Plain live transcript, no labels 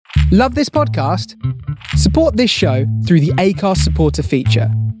Love this podcast? Support this show through the Acast supporter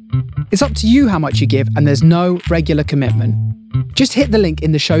feature. It's up to you how much you give, and there's no regular commitment. Just hit the link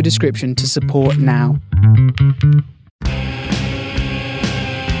in the show description to support now.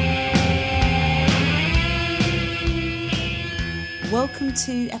 Welcome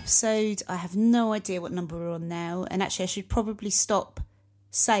to episode, I have no idea what number we're on now, and actually I should probably stop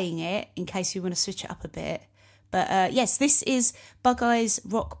saying it in case we want to switch it up a bit. But yes, this is Bug-Eye's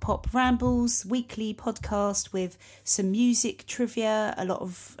Rock Pop Rambles, weekly podcast with some music trivia, a lot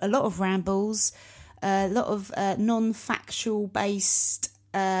of rambles, a lot of non-factual based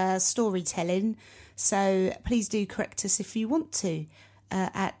storytelling. So please do correct us if you want to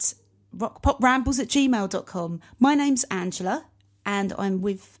at rockpoprambles@gmail.com. My name's Angela, and I'm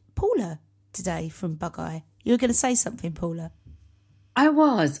with Paula today from Bug-Eye. You were going to say something, Paula? I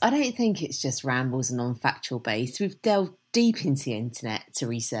don't think it's just rambles and non-factual based. We've delved deep into the internet to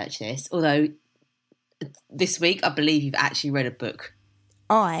research this, although this week I believe you've actually read a book.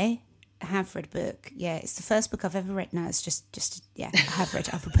 I have read a book. Yeah, it's the first book I've ever read. No, it's just I have read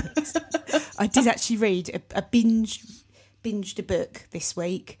other books. I did actually read binged a book this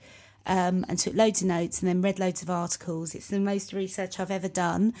week and took loads of notes and then read loads of articles. It's the most research I've ever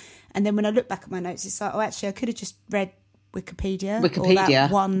done. And then when I look back at my notes, it's like, oh, actually, I could have just read Wikipedia or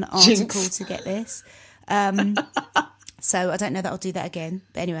that one article to get this. So I don't know that I'll do that again.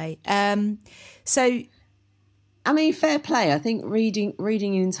 But anyway, so I mean, fair play. I think reading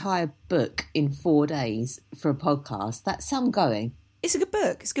an entire book in 4 days for a podcast, that's some going. It's a good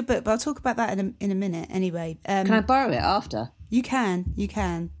book. But I'll talk about that in a minute. Anyway, can I borrow it after? You can. You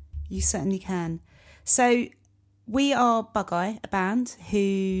certainly can. So we are Bug-Eye, a band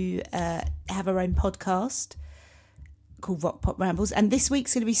who have our own podcast called Rock Pop Rambles, and this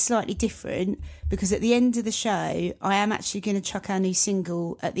week's going to be slightly different because at the end of the show I am actually going to chuck our new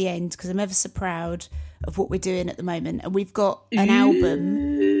single at the end because I'm ever so proud of what we're doing at the moment, and we've got an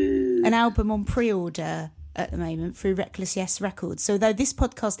album on pre-order at the moment through Reckless Yes Records. So though this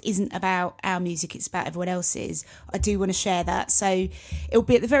podcast isn't about our music, it's about everyone else's, I do want to share that. So it'll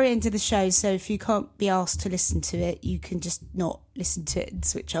be at the very end of the show, so if you can't be asked to listen to it, you can just not listen to it and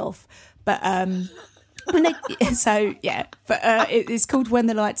switch off. But so yeah, but it's called When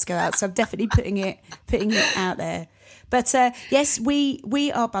the Lights Go Out, so I'm definitely putting it out there. But yes,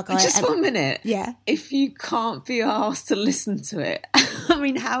 we are Bug-Eye. Just 1 minute. Yeah. If you can't be asked to listen to it, I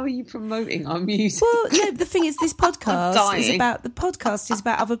mean, how are you promoting our music? Well, no, the thing is, this podcast is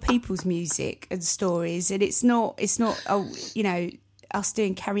about other people's music and stories, and it's not us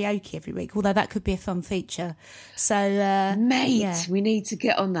doing karaoke every week. Although that could be a fun feature. So, we need to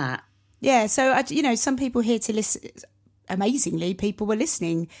get on that. Yeah, so, some people here to listen. Amazingly, people were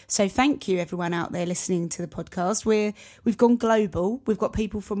listening. So thank you, everyone out there listening to the podcast. We've gone global. We've got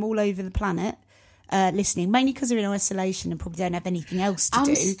people from all over the planet listening, mainly because they're in isolation and probably don't have anything else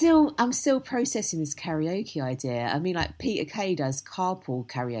to do. I'm still processing this karaoke idea. I mean, like Peter Kay does carpool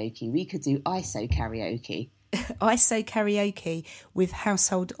karaoke. We could do ISO karaoke. ISO karaoke with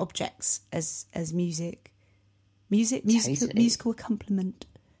household objects as music. Musical accompaniment.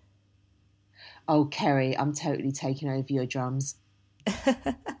 Oh, Kerry, I'm totally taking over your drums.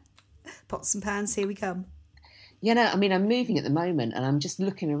 Pots and pans, here we come. I mean, I'm moving at the moment and I'm just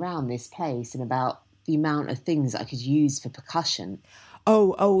looking around this place and about the amount of things I could use for percussion.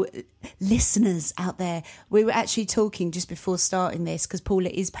 Oh, listeners out there, we were actually talking just before starting this because Paula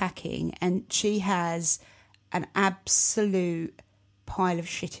is packing and she has an absolute pile of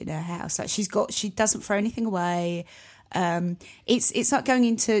shit in her house. Like she doesn't throw anything away. It's like going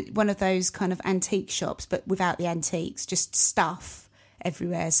into one of those kind of antique shops, but without the antiques, just stuff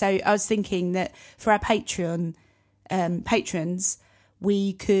everywhere. So I was thinking that for our Patreon patrons,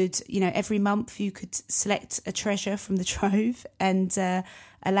 we could, every month you could select a treasure from the trove and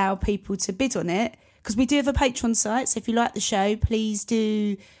allow people to bid on it. Because we do have a Patreon site, so if you like the show, please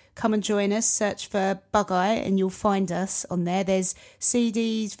do come and join us. Search for Bug-Eye and you'll find us on there. There's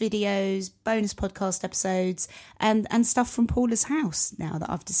CDs, videos, bonus podcast episodes, and stuff from Paula's house now that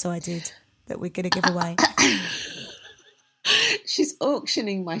I've decided that we're going to give away. She's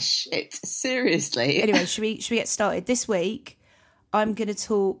auctioning my shit, seriously. Anyway, should we get started? This week, I'm going to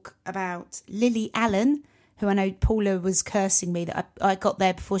talk about Lily Allen, who I know Paula was cursing me that I got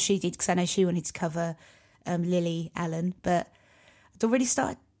there before she did because I know she wanted to cover Lily Allen, but I'd already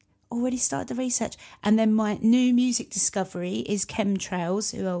started the research. And then my new music discovery is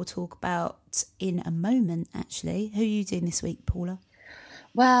Chemtrails, who I will talk about in a moment, actually. Who are you doing this week, Paula?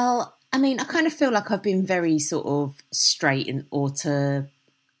 Well, I mean, I kind of feel like I've been very sort of straight and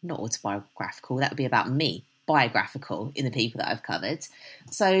not autobiographical. That would be about me. biographical in the people that I've covered.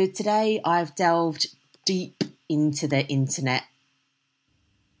 So today I've delved deep into the internet.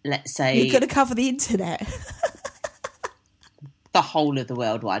 Let's say you're going to cover the internet. The whole of the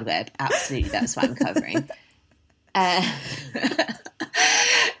World Wide Web. Absolutely, that's what I'm covering.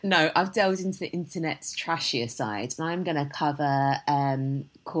 No, I've delved into the internet's trashier side, and I'm going to cover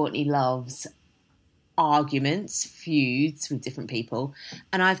Courtney Love's arguments, feuds with different people,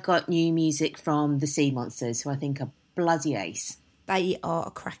 and I've got new music from the Sea Monsters, who I think are bloody ace. They are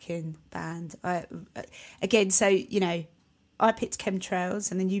a cracking band. Again, so, you know, I picked Chemtrails,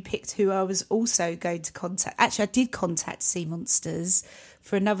 and then you picked who I was also going to contact. Actually, I did contact Sea Monsters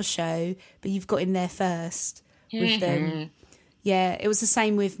for another show, but you've got in there first with them. Yeah, it was the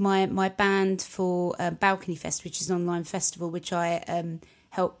same with my band for Balcony Fest, which is an online festival, which I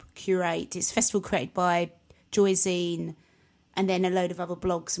help curate. It's a festival created by Joyzine, and then a load of other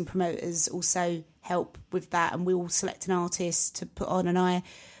blogs and promoters also help with that. And we all select an artist to put on, and I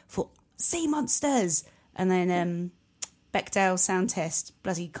thought, Sea Monsters! And then Bechdel Sound Test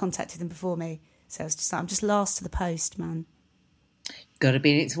bloody contacted them before me. So it's just like, I'm just last to the post, man. Got to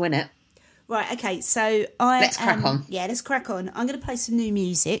be in it to win it. Right, okay, so let's crack on. Yeah, let's crack on. I'm going to play some new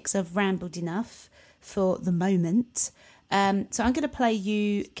music, so I've rambled enough for the moment. So I'm going to play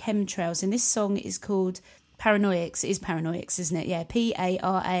you Chemtrails, and this song is called Paranoiacs. It is Paranoiacs, isn't it? Yeah,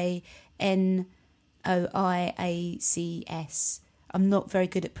 Paranoiacs. I'm not very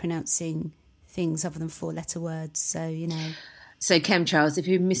good at pronouncing things other than 4-letter words, so, you know. So Chemtrails, if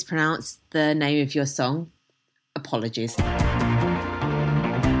you mispronounced the name of your song, apologies.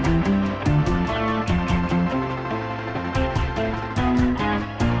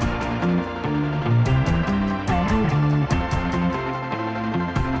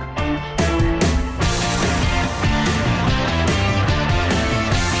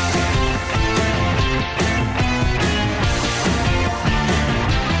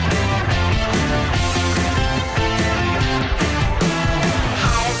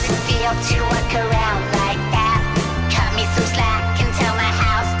 To walk around like that, cut me some slack until my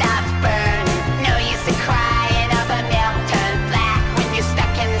house starts burning. No use in crying over milk turned black when you're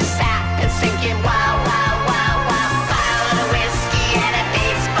stuck in the sap and sinking. Wow, wow, wow, wow. Bottle of whiskey and a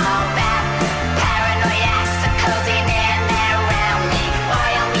baseball bat. Paranoiacs are closing in around me.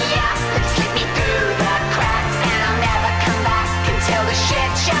 Oil me up and slip me through the cracks, and I'll never come back until the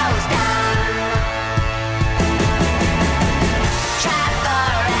shit show's done.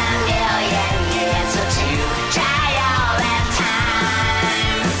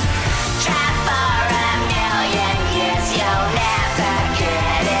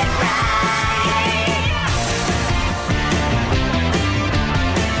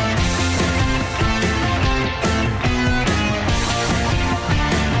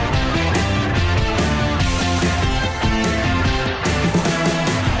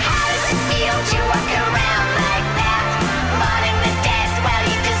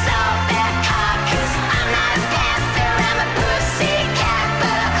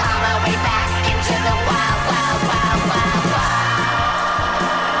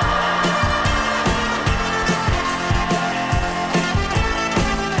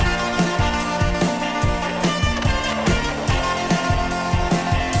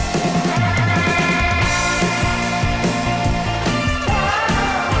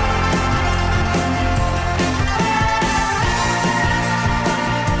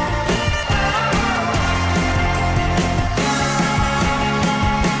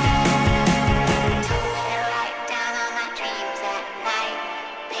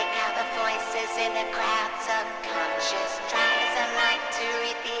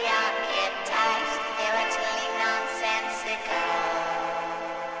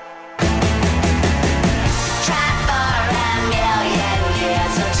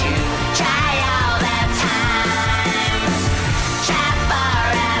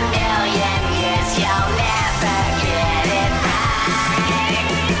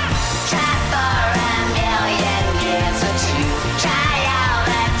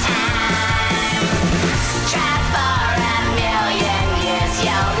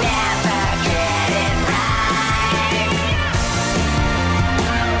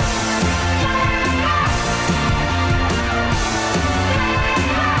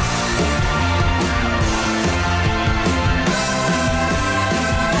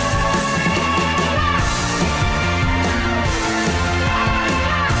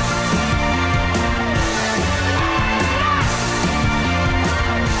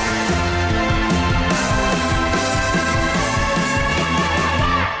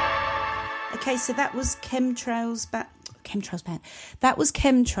 So that was Chemtrails band. That was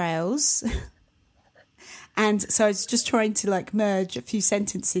Chemtrails. And so I was just trying to like merge a few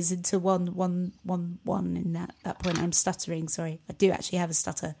sentences into one in that point. I'm stuttering, sorry. I do actually have a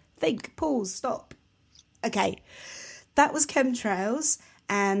stutter. Think, pause, stop. Okay. That was Chemtrails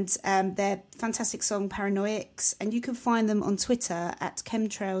and their fantastic song Paranoics. And you can find them on Twitter at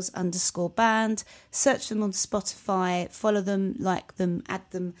chemtrails_band. Search them on Spotify, follow them, like them, add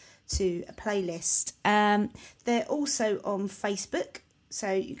them to a playlist. They're also on Facebook.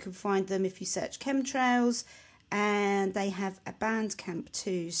 So you can find them if you search Chemtrails, and they have a Bandcamp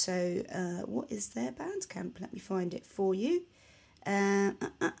too. So what is their Bandcamp? Let me find it for you. Yeah,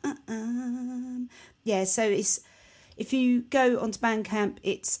 so it's, if you go onto Bandcamp,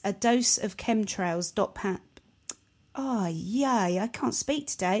 it's a dose of chemtrails. Oh, yay, I can't speak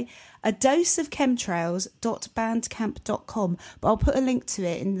today. A dose of chemtrails.bandcamp.com. But I'll put a link to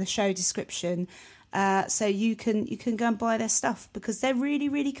it in the show description. So you can go and buy their stuff because they're really,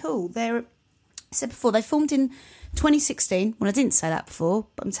 really cool. I said before, they formed in 2016. Well, I didn't say that before,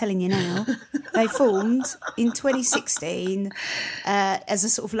 but I'm telling you now. They formed in 2016 as a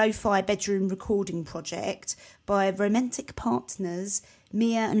sort of lo-fi bedroom recording project by romantic partners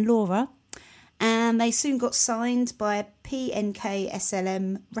Mia and Laura. And they soon got signed by PNK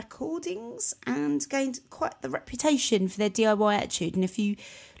SLM Recordings and gained quite the reputation for their DIY attitude. And if you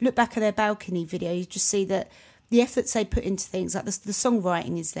look back at their balcony video, you just see that the efforts they put into things, like the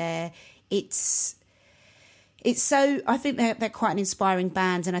songwriting is there. It's so, I think they're quite an inspiring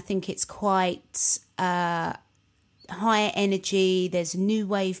band, and I think it's quite higher energy. There's new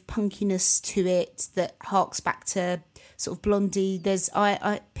wave punkiness to it that harks back to sort of Blondie.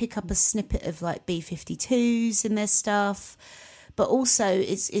 I pick up a snippet of like B-52s in their stuff, but also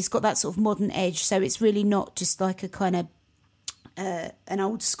it's got that sort of modern edge. So it's really not just like a kind of an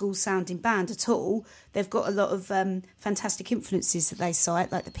old school sounding band at all. They've got a lot of fantastic influences that they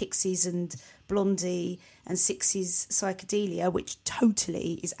cite, like the Pixies and Blondie and 60s psychedelia, which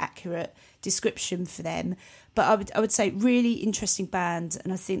totally is accurate description for them. But I would say really interesting band,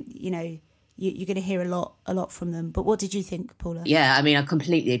 and I think you're going to hear a lot from them. But what did you think, Paula? Yeah, I mean, I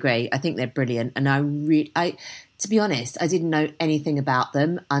completely agree. I think they're brilliant, and I to be honest, I didn't know anything about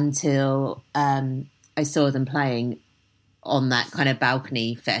them until I saw them playing on that kind of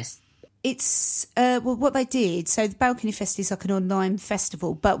balcony fest. It's what they did. So the Balcony Fest is like an online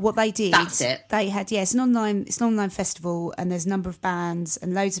festival, but what they did, that's it. They had it's an online festival, and there's a number of bands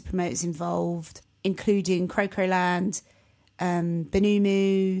and loads of promoters involved, including Crocoland,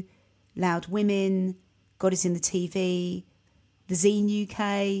 Benumu, Loud Women, God Is in the TV, the Zine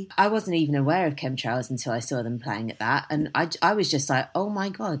UK. I wasn't even aware of Chemtrails until I saw them playing at that, and I was just like, oh my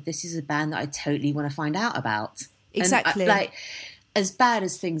God, this is a band that I totally want to find out about. Exactly. And, as bad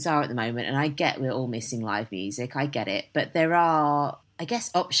as things are at the moment, and I get we're all missing live music, I get it, but there are, I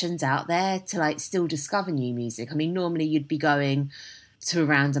guess, options out there to still discover new music. I mean, normally you'd be going to a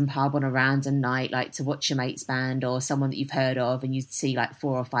random pub on a random night, to watch your mate's band or someone that you've heard of, and you'd see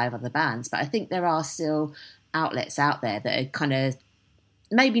 4 or 5 other bands. But I think there are still outlets out there that are kind of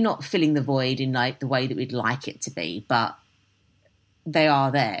maybe not filling the void in the way that we'd like it to be, but they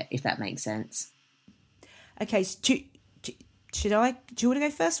are there, if that makes sense. Okay, so do you want to go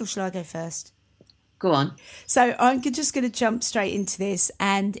first, or should I go first? Go on. So I'm just going to jump straight into this,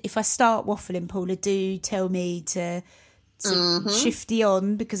 and if I start waffling, Paula, do tell me to shifty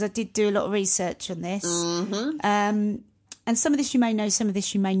on, because I did do a lot of research on this. And some of this you may know, some of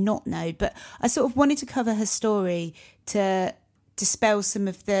this you may not know, but I sort of wanted to cover her story to dispel some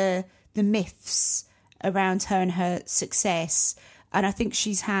of the myths around her and her success. And I think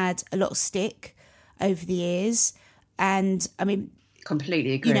she's had a lot of stick over the years. And I mean,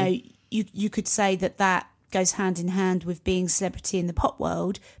 completely agree. You could say that goes hand in hand with being a celebrity in the pop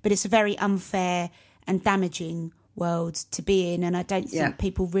world, but it's a very unfair and damaging world to be in. And I don't think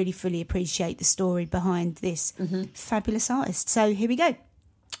people really fully appreciate the story behind this fabulous artist. So here we go.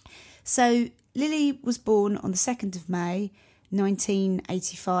 So Lily was born on the 2nd of May,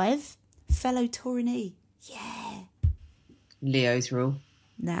 1985. Fellow Torinese. Yeah. Leo's rule.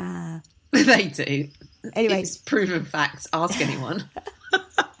 Nah. They do. Anyway. It's proven facts. Ask anyone.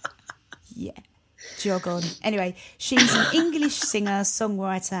 Yeah. Jog on. Anyway, she's an English singer,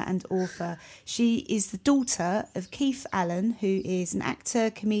 songwriter and author. She is the daughter of Keith Allen, who is an actor,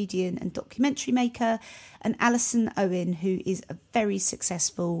 comedian and documentary maker, and Alison Owen, who is a very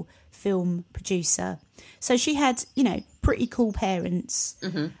successful film producer. So she had, pretty cool parents.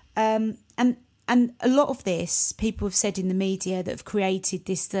 And a lot of this, people have said in the media that have created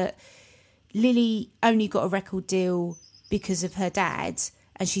this, that Lily only got a record deal because of her dad,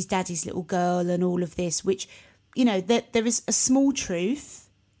 and she's daddy's little girl and all of this, which, there is a small truth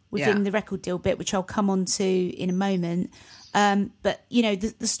within the record deal bit, which I'll come on to in a moment. But, you know,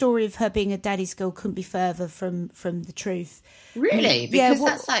 the story of her being a daddy's girl couldn't be further from the truth. Really? Because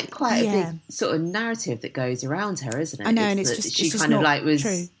that's like quite a big sort of narrative that goes around her, isn't it? I know, and it's just she it's just kind of not like was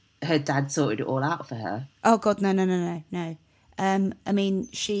true. Her dad sorted it all out for her. Oh God, no. I mean, I mean,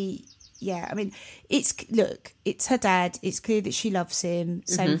 it's her dad. It's clear that she loves him.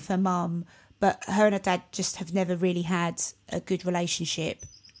 Same with her mum. But her and her dad just have never really had a good relationship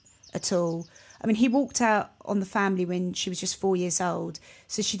at all. I mean, he walked out on the family when she was just 4 years old,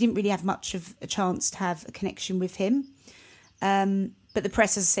 so she didn't really have much of a chance to have a connection with him. But the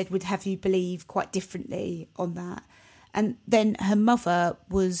press, as I said, would have you believe quite differently on that. And then her mother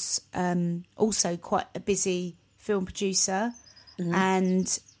was also quite a busy film producer.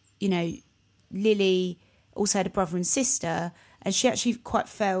 And, you know, Lily also had a brother and sister, and she actually quite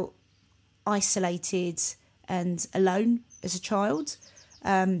felt isolated and alone as a child,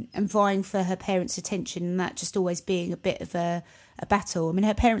 and vying for her parents' attention, and that just always being a bit of a battle. I mean,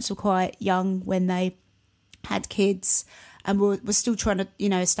 her parents were quite young when they had kids and were still trying to, you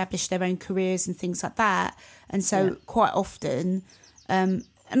know, establish their own careers and things like that. And so quite often, and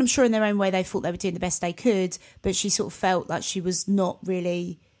I'm sure in their own way they thought they were doing the best they could, but she sort of felt like she was not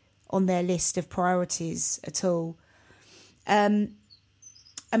really on their list of priorities at all. I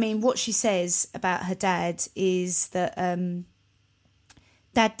mean, what she says about her dad is that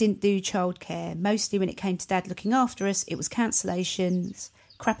Dad didn't do childcare. Mostly when it came to Dad looking after us, it was cancellations,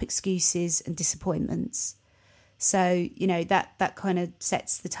 crap excuses and disappointments. So, you know, that kind of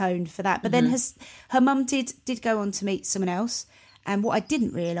sets the tone for that. But then her mum did go on to meet someone else. And what I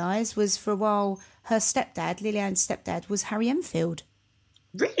didn't realise was for a while her stepdad, Lily-Ann's stepdad, was Harry Enfield.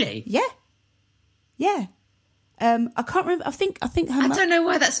 Really? Yeah. Yeah. I can't remember. I think her I don't know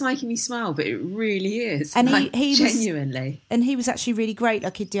why that's making me smile, but it really is. And like, he genuinely. And he was actually really great.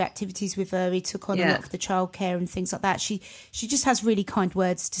 Like, he'd do activities with her. He took on a lot of the childcare and things like that. She just has really kind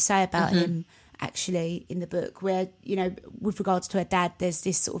words to say about him, actually, in the book, where, you know, with regards to her dad, there's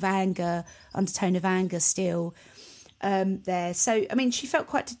this sort of undertone of anger still there. So, I mean, she felt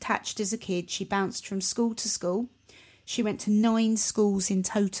quite detached as a kid. She bounced from school to school. She went to 9 schools in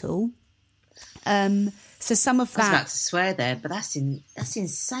total. So some of that... I was about to swear there, but that's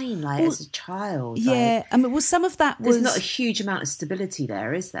insane, like, as a child. Yeah, like, I mean, well, some of that was... There's not a huge amount of stability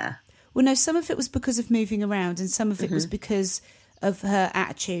there, is there? Well, no, some of it was because of moving around, and some of it was because of her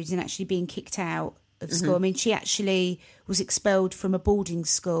attitude and actually being kicked out of school. I mean, she actually was expelled from a boarding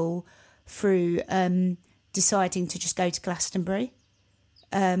school through deciding to just go to Glastonbury.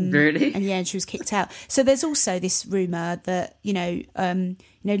 Really? And she was kicked out. So there's also this rumour that,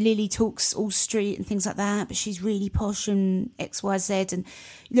 Lily talks all street and things like that, but she's really posh and XYZ. And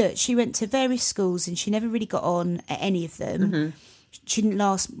look, she went to various schools and she never really got on at any of them. She didn't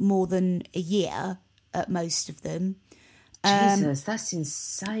last more than a year at most of them. Jesus, that's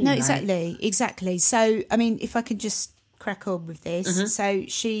insane. No, exactly. So, I mean, if I could just crack on with this. So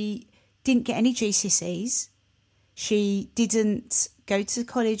she didn't get any GCSEs. She didn't go to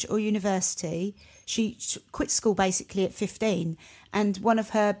college or university. She quit school basically at 15. And one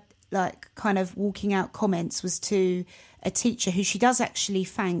of her, like, kind of walking out comments was to a teacher who she does actually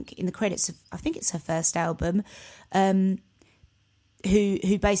thank in the credits of, I think it's her first album, who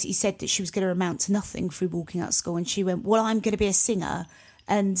basically said that she was going to amount to nothing through walking out of school. And she went, well, I'm going to be a singer.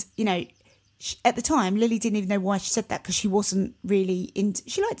 And, you know, at the time, Lily didn't even know why she said that, because she wasn't really into...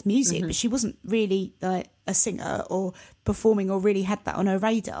 She liked music, but she wasn't really, like, a singer or performing or really had that on her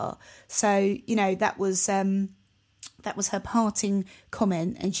radar. So, you know, that was her parting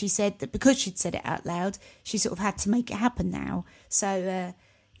comment. And she said that because she'd said it out loud, she sort of had to make it happen now. So,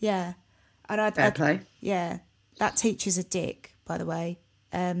 yeah. And Fair play. Yeah. That teacher's a dick, by the way.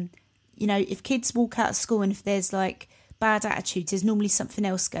 You know, if kids walk out of school and if there's, like, bad attitudes, there's normally something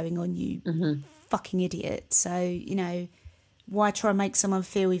else going on, you fucking idiot. So, you know, why try and make someone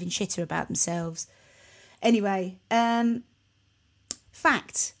feel even shitter about themselves? Anyway,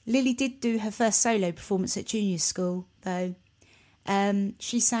 fact, Lily did do her first solo performance at junior school, though.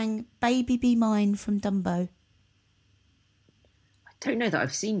 She sang Baby Be Mine from Dumbo. I don't know that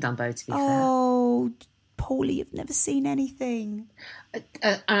I've seen Dumbo, to be fair. Oh, Paulie, you've never seen anything.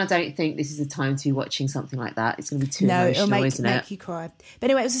 And I don't think this is the time to be watching something like that. It's going to be too emotional, isn't it? No, it'll make you cry.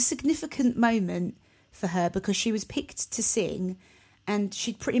 But anyway, it was a significant moment for her because she was picked to sing and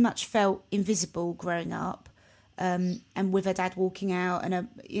she'd pretty much felt invisible growing up, and with her dad walking out and,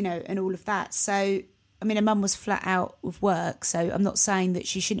 and all of that. So, I mean, her mum was flat out with work, so I'm not saying that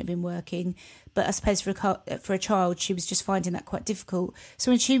she shouldn't have been working, but I suppose for a child, she was just finding that quite difficult.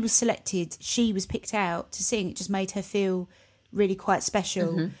 So when she was selected, she was picked out to sing. It just made her feel really quite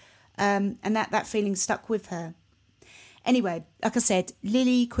special. And that feeling stuck with her. Anyway, like I said,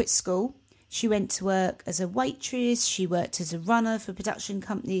 Lily quit school. She went to work as a waitress. She worked as a runner for production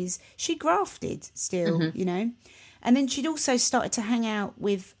companies. She grafted still, you know. And then she'd also started to hang out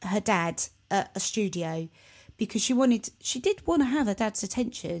with her dad at a studio because she did want to have her dad's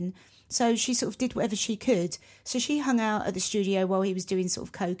attention. So she sort of did whatever she could. So she hung out at the studio while he was doing sort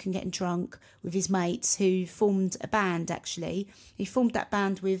of coke and getting drunk with his mates, who formed a band, actually. He formed that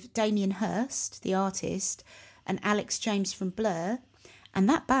band with Damien Hirst, the artist, and Alex James from Blur. And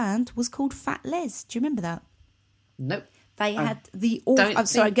that band was called Fat Les. Do you remember that? Nope. They had I'm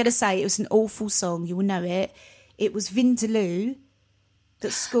sorry, I'm going to say it was an awful song. You will know it. It was Vindaloo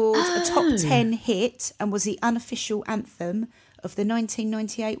that scored a top 10 hit and was the unofficial anthem of the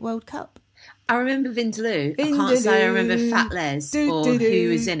 1998 World Cup. I remember Vindaloo. I can't say I remember Fat Les or who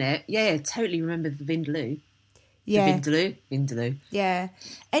was in it. Yeah, totally remember the Vindaloo. Yeah. Vindaloo. Yeah.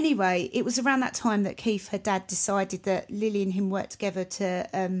 Anyway, it was around that time that Keith, her dad, decided that Lily and him worked together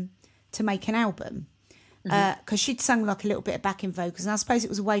to make an album. Because she'd sung like a little bit of backing vocals, and I suppose it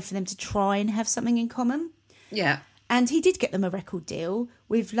was a way for them to try and have something in common. Yeah. And he did get them a record deal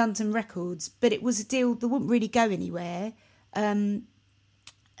with London Records, but it was a deal that wouldn't really go anywhere.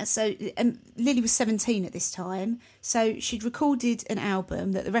 So Lily was 17 at this time, so she'd recorded an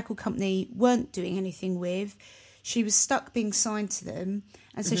album that the record company weren't doing anything with. She was stuck being signed to them,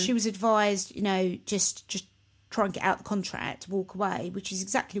 and so she was advised, you know, just try and get out the contract, walk away, which is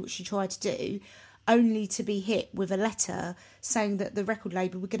exactly what she tried to do, only to be hit with a letter saying that the record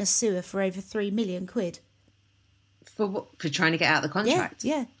label were going to sue her for over £3 million. For what? For trying to get out the contract?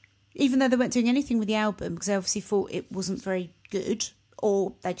 Yeah. Even though they weren't doing anything with the album, because they obviously thought it wasn't very good,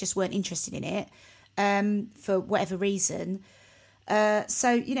 or they just weren't interested in it, for whatever reason.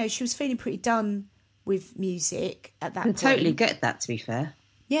 So, you know, she was feeling pretty done with music at that point. I totally get that, to be fair.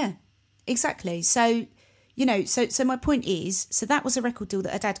 Yeah, exactly. So, you know, so my point is, so that was a record deal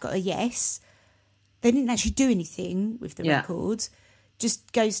that her dad got a yes. They didn't actually do anything with the record.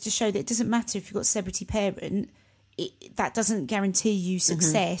 Just goes to show that it doesn't matter if you've got a celebrity parent. That doesn't guarantee you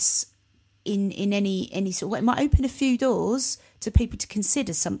success in any sort of way. It might open a few doors to people to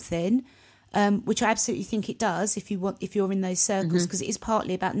consider something, which I absolutely think it does if you're in those circles, because it is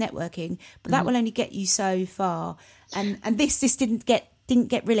partly about networking. But that will only get you so far. And this didn't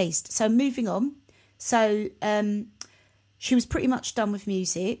get released. So moving on. So she was pretty much done with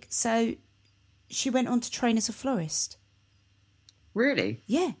music. So she went on to train as a florist. Really?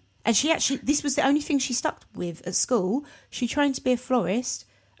 Yeah. And this was the only thing she stuck with at school. She trained to be a florist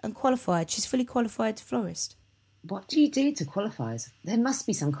and qualified. She's fully qualified florist. What do you do to qualify? There must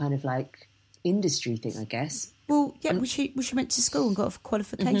be some kind of like industry thing, I guess. Well, yeah, she went to school and got a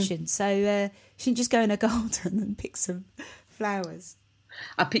qualification. So she didn't just go in her garden and pick some flowers.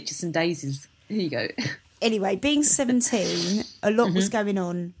 I picture some daisies. Here you go. Anyway, being 17, a lot was going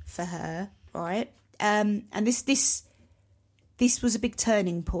on for her, right? And this was a big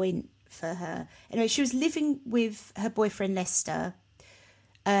turning point for her. Anyway, she was living with her boyfriend Lester.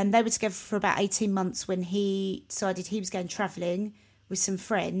 They were together for about 18 months when he decided he was going travelling with some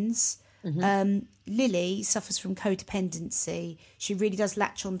friends. Lily suffers from codependency. She really does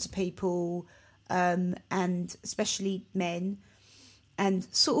latch on to people, and especially men, and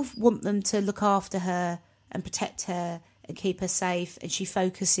sort of want them to look after her and protect her and keep her safe. And she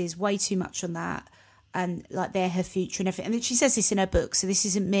focuses way too much on that. And like they're her future and everything. And she says this in her book, so this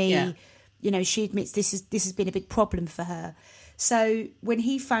isn't me. Yeah. You know, she admits this has been a big problem for her. So when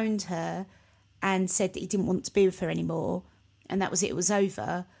he phoned her and said that he didn't want to be with her anymore, and that was it, it was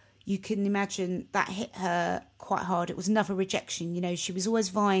over, you can imagine that hit her quite hard. It was another rejection. You know, she was always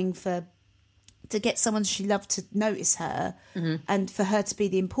vying to get someone she loved to notice her, and for her to be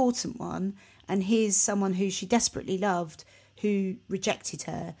the important one. And here's someone who she desperately loved who rejected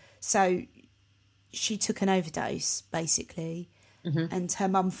her. So she took an overdose, basically, and her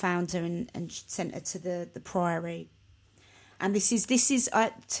mum found her and sent her to the Priory. And this is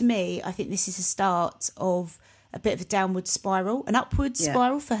to me, I think this is a start of a bit of a downward spiral, an upward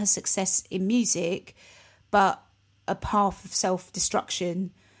spiral for her success in music, but a path of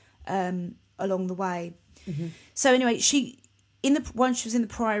self-destruction along the way. So anyway, once she was in the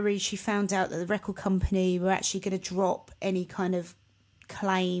Priory, she found out that the record company were actually going to drop any kind of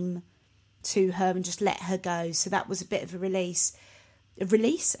claim to her and just let her go. So that was a bit of a relief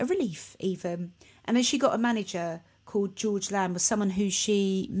even. And then she got a manager called George Lamb, was someone who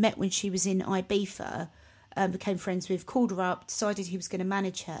she met when she was in Ibiza, became friends with, called her up, decided he was going to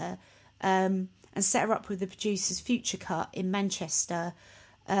manage her, and set her up with the producers Future Cut in Manchester.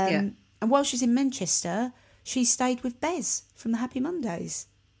 And while she's in Manchester, she stayed with Bez from the Happy Mondays.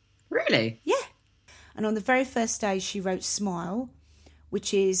 Really? Yeah. And on the very first day, she wrote Smile,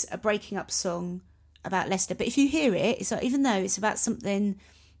 which is a breaking up song about Lester. But if you hear it, it's like, even though it's about something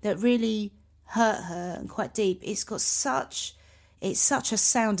that really hurt her and quite deep, it's such a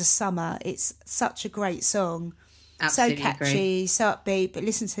sound of summer. It's such a great song. Absolutely so catchy, agree. so upbeat, but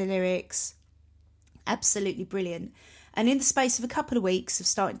listen to the lyrics. Absolutely brilliant. And in the space of a couple of weeks of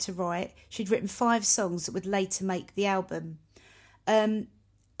starting to write, she'd written 5 songs that would later make the album. And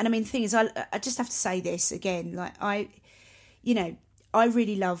I mean, the thing is, I just have to say this again, like I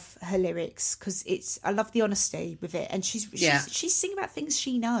really love her lyrics because I love the honesty with it. And she's singing about things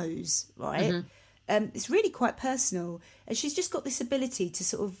she knows, right? Mm-hmm. It's really quite personal. And she's just got this ability to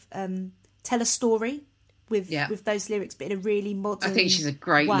sort of tell a story with those lyrics, but in a really modern I think she's a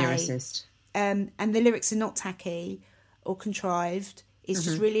great way. lyricist. And the lyrics are not tacky or contrived. It's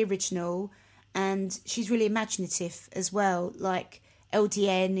just really original. And she's really imaginative as well. Like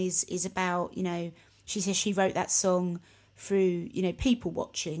LDN is about, she says she wrote that song through, people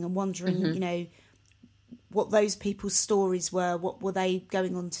watching and wondering, what those people's stories were, what were they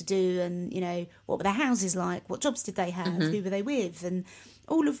going on to do, and, what were their houses like, what jobs did they have, who were they with, and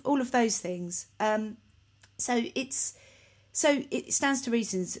all of those things. So it stands to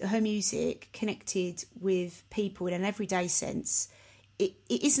reason her music connected with people in an everyday sense. It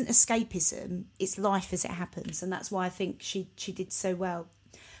isn't escapism, it's life as it happens, and that's why I think she did so well.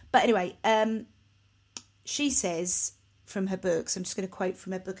 But anyway, she says from her books, I'm just going to quote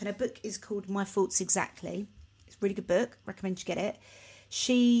from her book, and her book is called My Thoughts Exactly. It's a really good book, recommend you get it.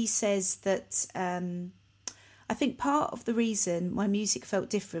 She says that I think part of the reason my music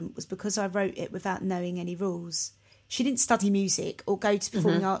felt different was because I wrote it without knowing any rules. She didn't study music or go to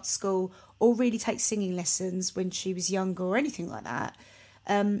performing arts school or really take singing lessons when she was younger or anything like that.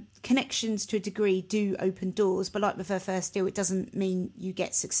 Connections to a degree do open doors, but like with her first deal, it doesn't mean you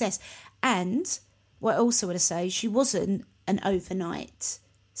get success. And what I also want to say, she wasn't an overnight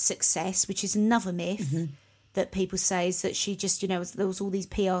success, which is another myth that people say, is that she just, there was all these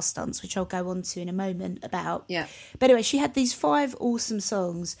PR stunts, which I'll go on to in a moment about. Yeah. But anyway, she had these 5 awesome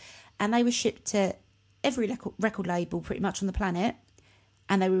songs and they were shipped to every record label pretty much on the planet,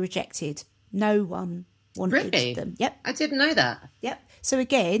 and they were rejected. No one wanted them. Yep. I didn't know that. Yep. So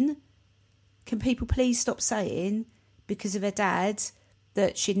again, can people please stop saying because of her dad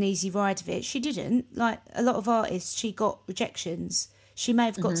that she had an easy ride of it? She didn't. Like a lot of artists, she got rejections. She may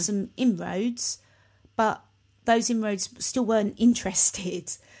have got some inroads, but those inroads still weren't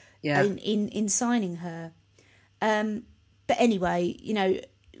interested in signing her. But anyway,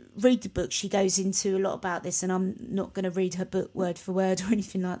 read the book. She goes into a lot about this, and I'm not going to read her book word for word or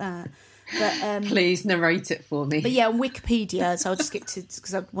anything like that. But please narrate it for me. But yeah, on Wikipedia, so I'll just skip to,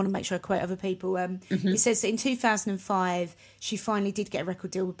 because I want to make sure I quote other people. It says that in 2005, she finally did get a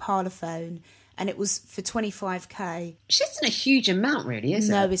record deal with Parlophone, and it was for $25,000. Which isn't a huge amount, really, is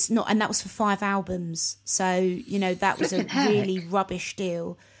it? No, it's not, and that was for 5 albums. So that was a really rubbish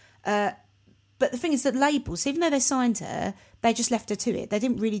deal. But the thing is that labels, even though they signed her, they just left her to it. They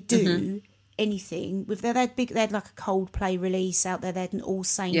didn't really do anything with their. They had like a Coldplay release out there. They had an All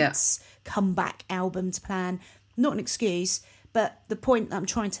Saints comeback album to plan. Not an excuse, but the point that I'm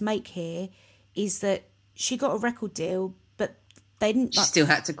trying to make here is that she got a record deal, but they didn't. She still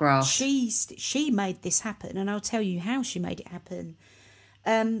had to graft. She made this happen, and I'll tell you how she made it happen.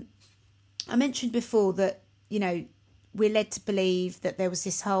 I mentioned before that we're led to believe that there was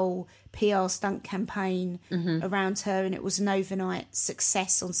this whole PR stunt campaign around her, and it was an overnight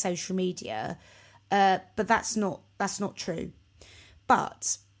success on social media. But that's not true.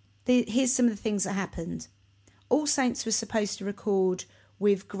 But here's some of the things that happened. All Saints was supposed to record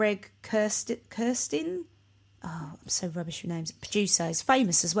with Greg Kurstin. Oh, I'm so rubbish with names. Producer, is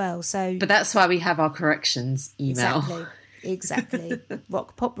famous as well. So, but that's why we have our corrections email. Exactly.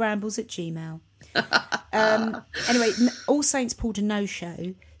 rockpoprambles@gmail.com. Anyway, All Saints pulled a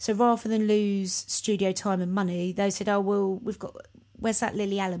no-show, so rather than lose studio time and money, they said, where's that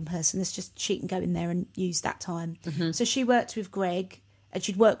Lily Allen person, she can go in there and use that time. So she worked with Greg, and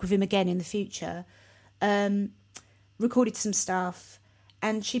she'd work with him again in the future, recorded some stuff,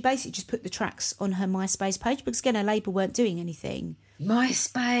 and she basically just put the tracks on her MySpace page, because again her label weren't doing anything.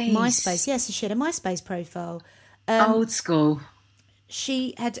 MySpace, yes, so she had a MySpace profile. Old school.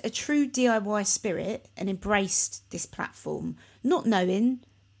 She had a true DIY spirit and embraced this platform, not knowing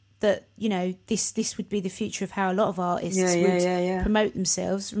that, this would be the future of how a lot of artists would promote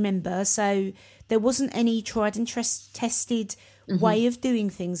themselves, remember. So there wasn't any tried and tested way of doing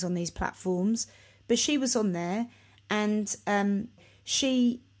things on these platforms. But she was on there, and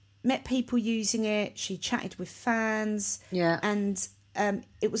she met people using it. She chatted with fans. Yeah. And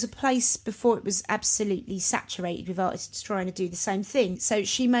it was a place before it was absolutely saturated with artists trying to do the same thing. So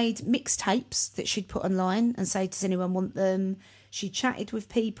she made mixtapes that she'd put online and say, does anyone want them? She chatted with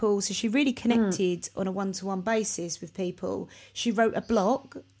people. So she really connected on a one-to-one basis with people. She wrote a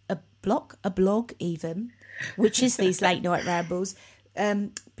blog even, which is these late night rambles,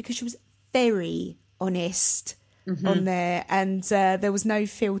 because she was very honest on there, and there was no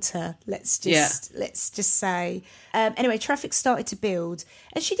filter. Let's just say. Anyway, traffic started to build,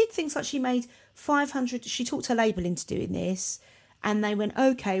 and she did things like she made 500. She talked her label into doing this, and they went,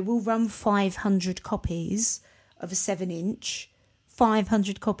 "Okay, we'll run 500 copies of a 7-inch.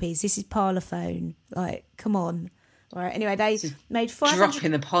 500 copies. This is Parlophone. Like, come on." All right. Anyway, they made 500. Drop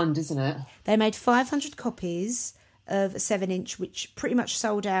in the pond, isn't it? They made 500 copies of a 7-inch, which pretty much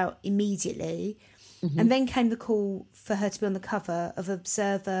sold out immediately. And then came the call for her to be on the cover of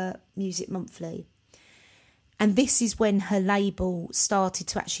Observer Music Monthly. And this is when her label started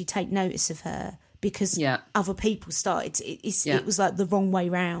to actually take notice of her, because other people started. It was like the wrong way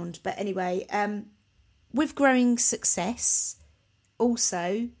round. But anyway, with growing success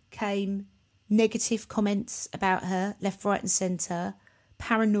also came negative comments about her, left, right and centre,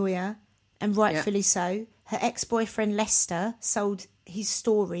 paranoia, and rightfully so. Her ex-boyfriend Lester sold his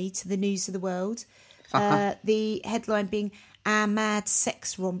story to the News of the World. The headline being "Our Mad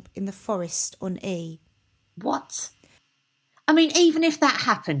Sex Romp in the Forest" on E! What? I mean, even if that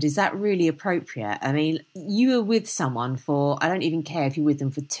happened, is that really appropriate? I mean, you were with someone for, I don't even care if you're with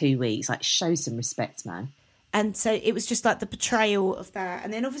them for 2 weeks, like, show some respect, man. And so it was just like the portrayal of that.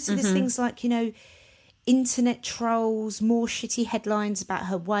 And then obviously there's things like, internet trolls, more shitty headlines about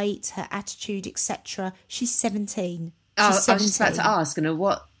her weight, her attitude, etc. She's 17. I was just about to ask,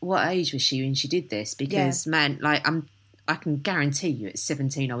 what age was she when she did this? Because, man, like, I can guarantee you at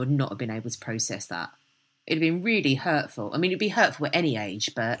 17 I would not have been able to process that. It'd have been really hurtful. I mean, it'd be hurtful at any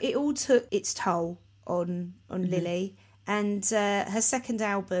age, but... It all took its toll on Lily. And her second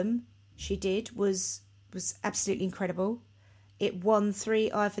album she did was absolutely incredible. It won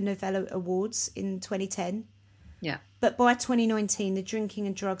 3 Ivor Novello Awards in 2010. Yeah. But by 2019, the drinking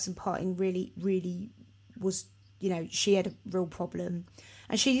and drugs and partying really, really was... she had a real problem.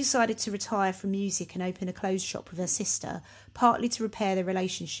 And she decided to retire from music and open a clothes shop with her sister, partly to repair their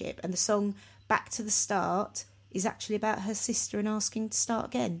relationship. And the song Back to the Start is actually about her sister and asking to start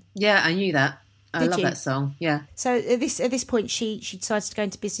again. Yeah, I knew that. I love you? that song, yeah. So at this point, she decided to go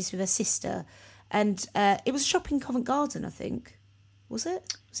into business with her sister. And it was a shop in Covent Garden, I think. Was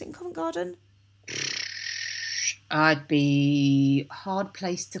it? Was it in Covent Garden? I'd be hard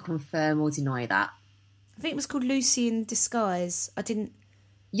placed to confirm or deny that. I think it was called Lucy in Disguise. I didn't...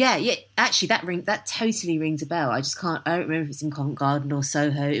 Yeah. Actually, that totally rings a bell. I don't remember if it's in Covent Garden or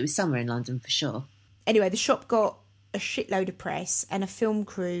Soho. It was somewhere in London for sure. Anyway, the shop got a shitload of press, and a film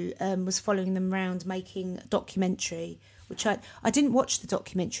crew was following them around making a documentary, which I didn't watch the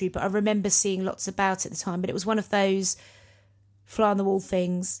documentary, but I remember seeing lots about it at the time. But it was one of those fly on the wall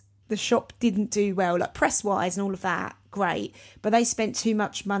things. The shop didn't do well, like press-wise and all of that, great. But they spent too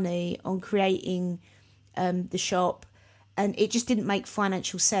much money on creating the shop, and it just didn't make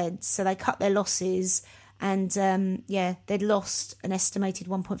financial sense. So they cut their losses, and they'd lost an estimated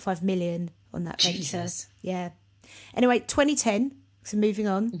 1.5 million on that venture. Jesus. Yeah. Anyway, 2010, so moving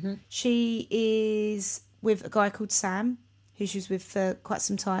on, she is with a guy called Sam, who she was with for quite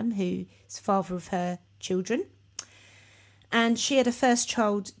some time, who is the father of her children. And she had a first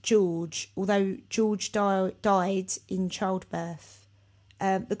child, George, although George died in childbirth.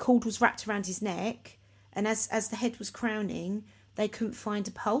 The cord was wrapped around his neck, and as the head was crowning, they couldn't find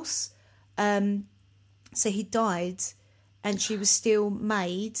a pulse. So he died, and she was still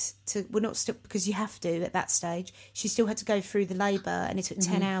made to... Well, not still, because you have to at that stage. She still had to go through the labour, and it took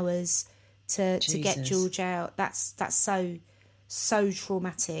 10 hours to get George out. That's so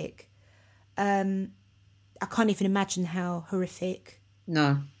traumatic. I can't even imagine how horrific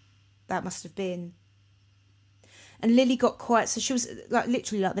that must have been. And Lily got quite... So she was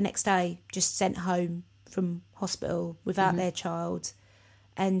literally the next day just sent home from hospital without their child.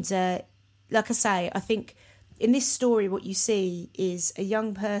 And like I say, I think in this story what you see is a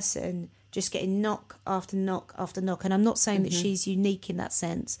young person just getting knock after knock after knock. And I'm not saying that she's unique in that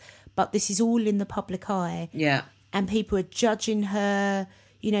sense, but this is all in the public eye. Yeah. And people are judging her,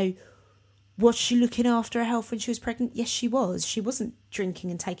 was she looking after her health when she was pregnant? Yes, she was. She wasn't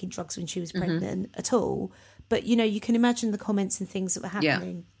drinking and taking drugs when she was pregnant at all. But, you can imagine the comments and things that were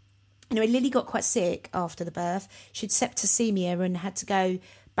happening. Yeah. Anyway, Lily got quite sick after the birth. She had septicemia and had to go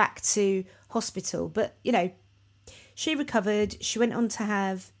back to hospital. But, she recovered. She went on to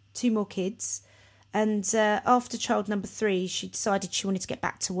have 2 more kids. And after child number 3, she decided she wanted to get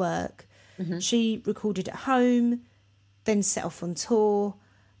back to work. She recorded at home, then set off on tour.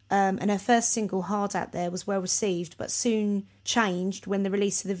 And her first single, Hard Out There, was well received, but soon changed when the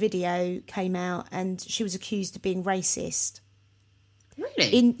release of the video came out and she was accused of being racist.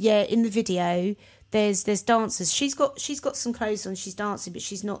 Really? In the video, there's dancers. She's got some clothes on, she's dancing, but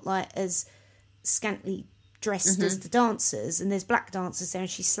she's not like as scantily dressed as the dancers. And there's black dancers there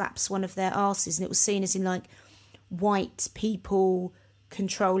and she slaps one of their asses, and it was seen as in like white people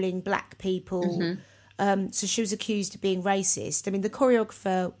controlling black people. So she was accused of being racist. I mean, the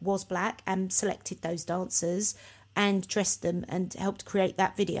choreographer was black and selected those dancers and dressed them and helped create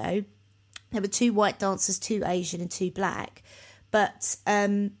that video. There were 2 white dancers, 2 Asian and 2 black. But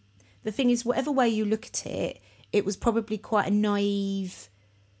the thing is, whatever way you look at it, it was probably quite a naive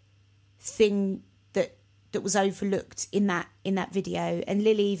thing that was overlooked in that video. And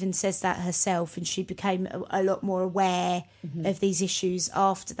Lily even says that herself, and she became a lot more aware of these issues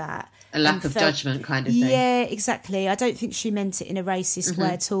after that. A lack of judgment kind of thing. Yeah, exactly. I don't think she meant it in a racist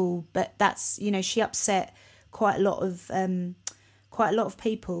way at all, but that's, you know, she upset quite a lot of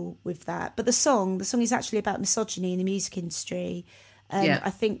people with that. But the song is actually about misogyny in the music industry. I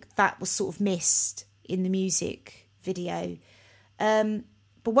think that was sort of missed in the music video.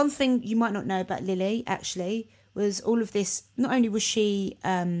 But one thing you might not know about Lily, actually, was all of this. Not only was she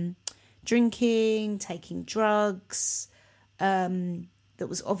drinking, taking drugs, that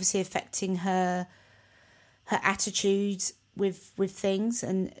was obviously affecting her attitude with things,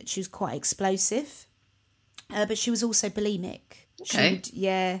 and she was quite explosive. But she was also bulimic.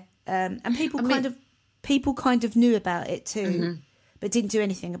 Okay. And people kind of knew about it too, but didn't do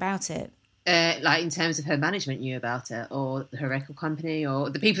anything about it. Like in terms of her management knew about it, or her record company, or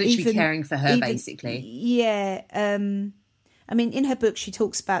the people that should be caring for her, basically. Yeah. I mean, in her book, she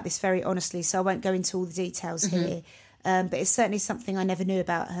talks about this very honestly, so I won't go into all the details here. But it's certainly something I never knew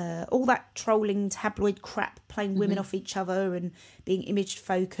about her. All that trolling tabloid crap, playing women off each other and being image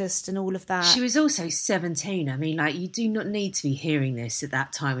focused and all of that. She was also 17. I mean, like, you do not need to be hearing this at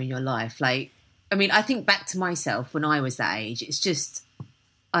that time in your life. Like, I mean, I think back to myself when I was that age. It's just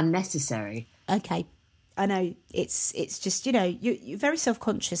unnecessary. Okay, I know it's just, you know, you're very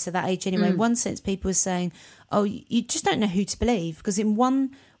self-conscious at that age anyway. In one sense, people are saying, oh, you just don't know who to believe, because in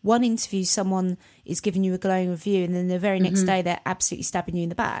one interview someone is giving you a glowing review and then the very next day they're absolutely stabbing you in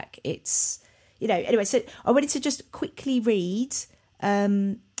the back. It's, you know, anyway, so I wanted to just quickly read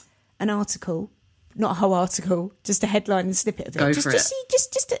an article, not a whole article, just a headline and snippet of it. Go for it.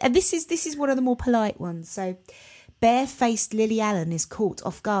 And this is one of the more polite ones. So, barefaced Lily Allen is caught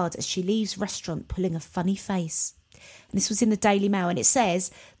off guard as she leaves restaurant pulling a funny face. And this was in the Daily Mail, and it says,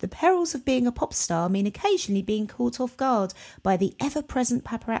 the perils of being a pop star mean occasionally being caught off guard by the ever-present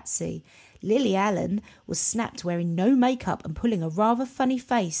paparazzi. Lily Allen was snapped wearing no makeup and pulling a rather funny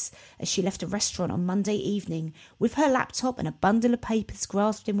face as she left a restaurant on Monday evening with her laptop and a bundle of papers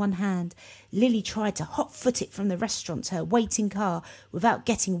grasped in one hand. Lily tried to hot-foot it from the restaurant to her waiting car without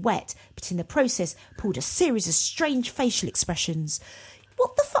getting wet, but in the process pulled a series of strange facial expressions.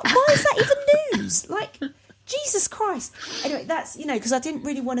 What the fuck? Why is that even news? Like, Jesus Christ. Anyway, that's, you know, because I didn't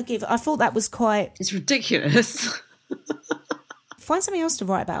really want to give... I thought that was quite... It's ridiculous. Find something else to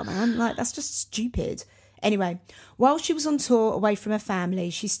write about, man. Like, that's just stupid. Anyway, while she was on tour away from her family,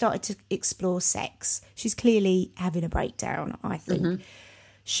 she started to explore sex. She's clearly having a breakdown, I think.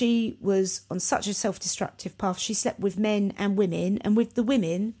 She was on such a self-destructive path. She slept with men and women, and with the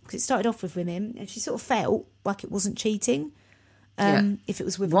women, because it started off with women, and she sort of felt like it wasn't cheating if it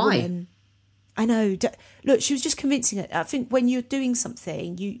was with a woman. I know. Look, she was just convincing it. I think when you're doing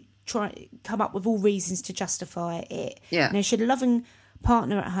something, you try come up with all reasons to justify it. Yeah. You know, she had a loving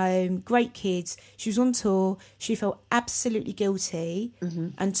partner at home, great kids. She was on tour. She felt absolutely guilty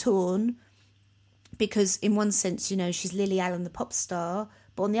and torn because in one sense, you know, she's Lily Allen, the pop star,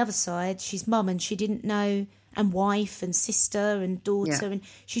 but on the other side, she's mum and she didn't know, and wife and sister and daughter, and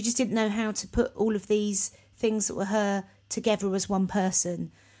she just didn't know how to put all of these things that were her together as one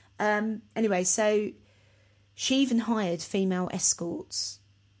person. Anyway, so she even hired female escorts.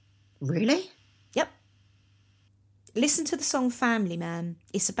 Really? Yep. Listen to the song Family Man.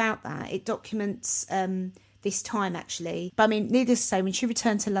 It's about that. It documents this time, actually. But I mean, needless to say, when she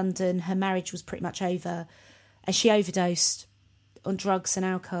returned to London, her marriage was pretty much over as she overdosed on drugs and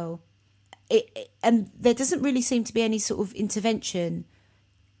alcohol. And there doesn't really seem to be any sort of intervention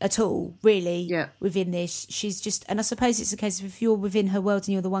at all, really, within this. She's just, and I suppose it's a case of if you're within her world and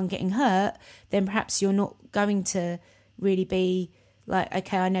you're the one getting hurt, then perhaps you're not going to really be like,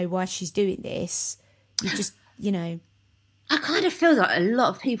 okay, I know why she's doing this. You just, you know. I kind of feel that a lot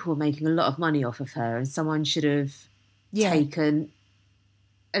of people were making a lot of money off of her, and someone should have taken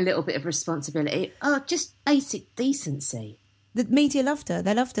a little bit of responsibility. Oh, just basic decency. The media loved her.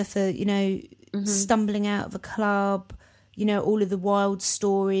 They loved her for, you know, stumbling out of a club, you know, all of the wild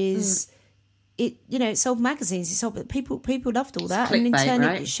stories. It, you know, it sold magazines. It sold, people loved all that, and in turn,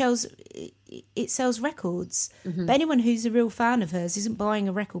 right? it sells records. But anyone who's a real fan of hers isn't buying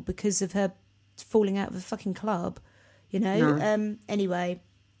a record because of her falling out of a fucking club, you know. No. Anyway,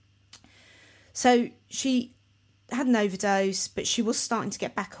 so she had an overdose, but she was starting to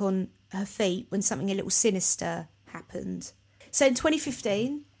get back on her feet when something a little sinister happened. So in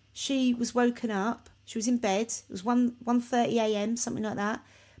 2015, she was woken up. She was in bed. It was 1:30 a.m., something like that.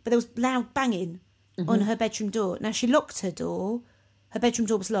 But there was loud banging on her bedroom door. Now, she locked her door. Her bedroom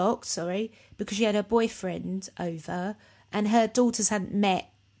door was locked, because she had her boyfriend over, and her daughters hadn't met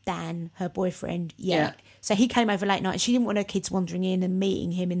Dan, her boyfriend, yet. Yeah. So he came over late night, and she didn't want her kids wandering in and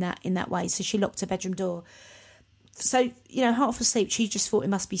meeting him in that way, so she locked her bedroom door. So, you know, half asleep, she just thought it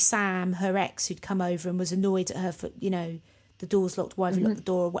must be Sam, her ex, who'd come over and was annoyed at her for, you know, the door's locked, why have you locked the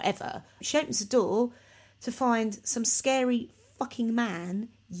door, or whatever. She opens the door to find some scary fucking man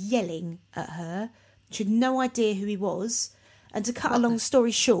yelling at her. She had no idea who he was. And to cut a long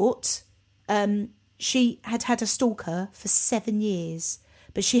story short, she had a stalker for 7 years,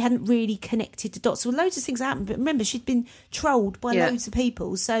 but she hadn't really connected the dots. So loads of things happened, but remember, she'd been trolled by loads of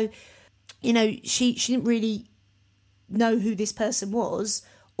people. So, you know, she didn't really know who this person was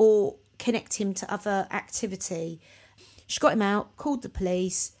or connect him to other activity. She got him out, called the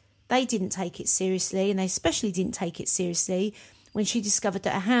police. They didn't take it seriously, and they especially didn't take it seriously when she discovered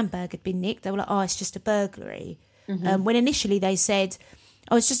that a handbag had been nicked. They were like, oh, it's just a burglary. When initially they said,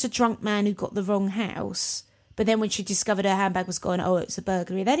 oh, it's just a drunk man who got the wrong house. But then when she discovered her handbag was gone, oh, it was a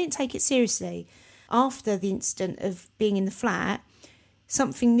burglary. They didn't take it seriously. After the incident of being in the flat,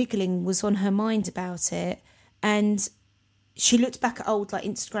 something niggling was on her mind about it. And she looked back at old like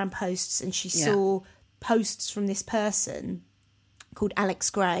Instagram posts, and she saw posts from this person called Alex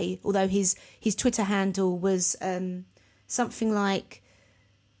Gray, although his Twitter handle was something like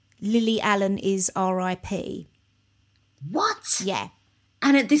Lily Allen is RIP. What? Yeah.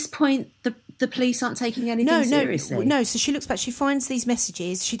 And at this point, the police aren't taking anything seriously? No, so she looks back, she finds these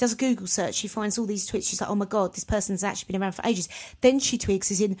messages, she does a Google search, she finds all these tweets, she's like, oh my God, this person's actually been around for ages. Then she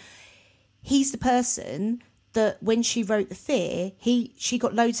twigs, as in, he's the person that when she wrote The Fear, she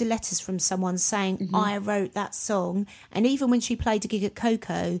got loads of letters from someone saying, I wrote that song. And even when she played a gig at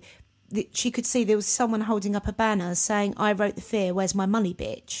Coco, she could see there was someone holding up a banner saying, I wrote The Fear, where's my money,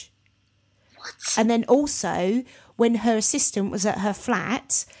 bitch? What? And then also, when her assistant was at her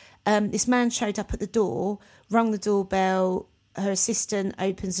flat, this man showed up at the door, rung the doorbell, her assistant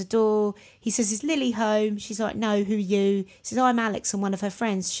opens the door. He says, is Lily home? She's like, no, who are you? He says, I'm Alex, I'm one of her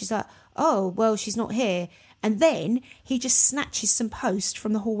friends. She's like, oh, well, she's not here. And then he just snatches some post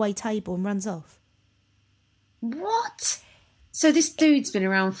from the hallway table and runs off. What? So this dude's been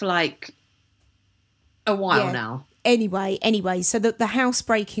around for like a while now. Anyway, so the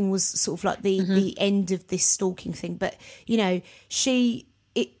housebreaking was sort of like the end of this stalking thing. But, you know, she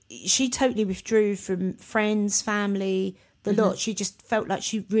totally withdrew from friends, family, the lot. She just felt like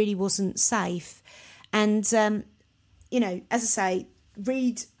she really wasn't safe. And, you know, as I say,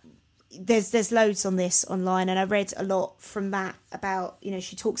 there's loads on this online, and I read a lot from that about, you know,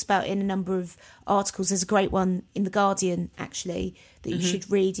 she talks about in a number of articles. There's a great one in The Guardian, actually, that you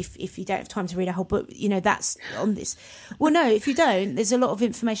should read if you don't have time to read a whole book. You know, that's on this. Well, no, if you don't, there's a lot of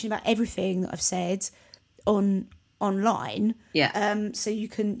information about everything that I've said online. Yeah. So you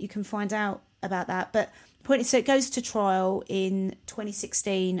can find out about that. But the point is, so it goes to trial in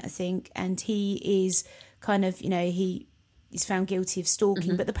 2016, I think, and he is kind of, you know, he's found guilty of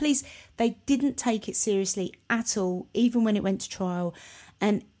stalking, but the police, they didn't take it seriously at all, even when it went to trial.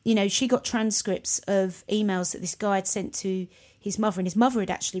 And, you know, she got transcripts of emails that this guy had sent to his mother, and his mother had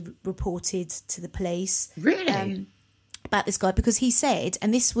actually reported to the police. Really? About this guy, because he said,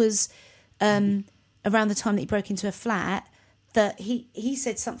 and this was around the time that he broke into a flat, that he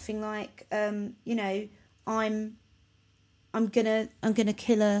said something like, you know, I'm gonna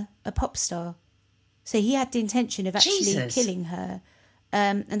kill a pop star. So he had the intention of actually killing her,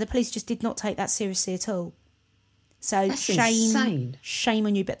 and the police just did not take that seriously at all. So that's insane. Shame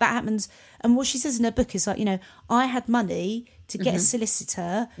on you. But that happens. And what she says in her book is like, you know, I had money to get a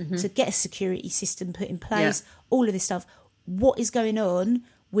solicitor, to get a security system put in place, all of this stuff. What is going on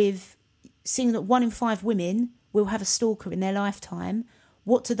with seeing that 1 in 5 women will have a stalker in their lifetime?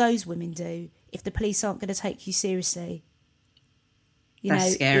 What do those women do if the police aren't going to take you seriously?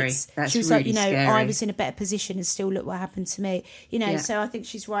 That's scary. That's she was really like, scary. I was in a better position and still look what happened to me. So I think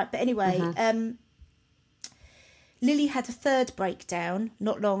she's right. But anyway, Lily had a third breakdown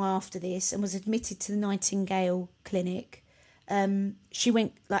not long after this and was admitted to the Nightingale Clinic. She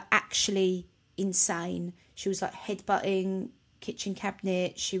went actually insane. She was headbutting kitchen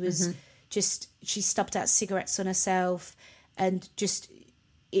cabinet. She was she stubbed out cigarettes on herself, and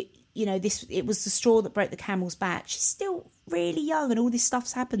it was the straw that broke the camel's back. She's still really young and all this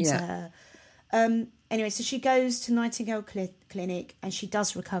stuff's happened to her. Anyway, so she goes to Nightingale Clinic and she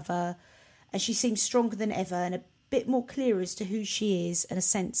does recover, and she seems stronger than ever and a bit more clear as to who she is and a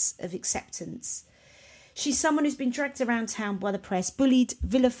sense of acceptance. She's someone who's been dragged around town by the press, bullied,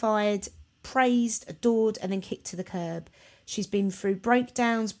 vilified, praised, adored, and then kicked to the curb. She's been through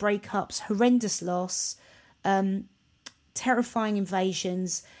breakdowns, breakups, horrendous loss, terrifying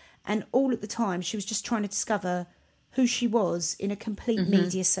invasions, and all at the time she was just trying to discover who she was in a complete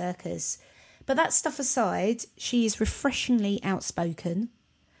media circus. But that stuff aside, she is refreshingly outspoken.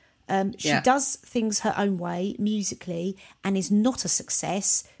 She does things her own way musically and is not a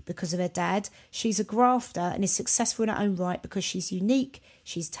success because of her dad. She's a grafter and is successful in her own right because she's unique,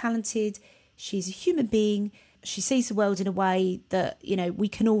 she's talented, she's a human being. She sees the world in a way that, we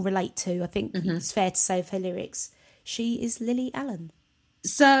can all relate to. I think it's fair to say of her lyrics. She is Lily Allen.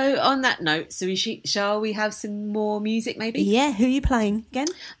 So on that note, shall we have some more music maybe? Yeah, who are you playing again?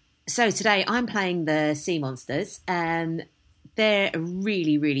 So today I'm playing the Sea Monsters. They're a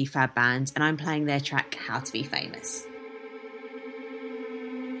really, really fab band, and I'm playing their track How to Be Famous.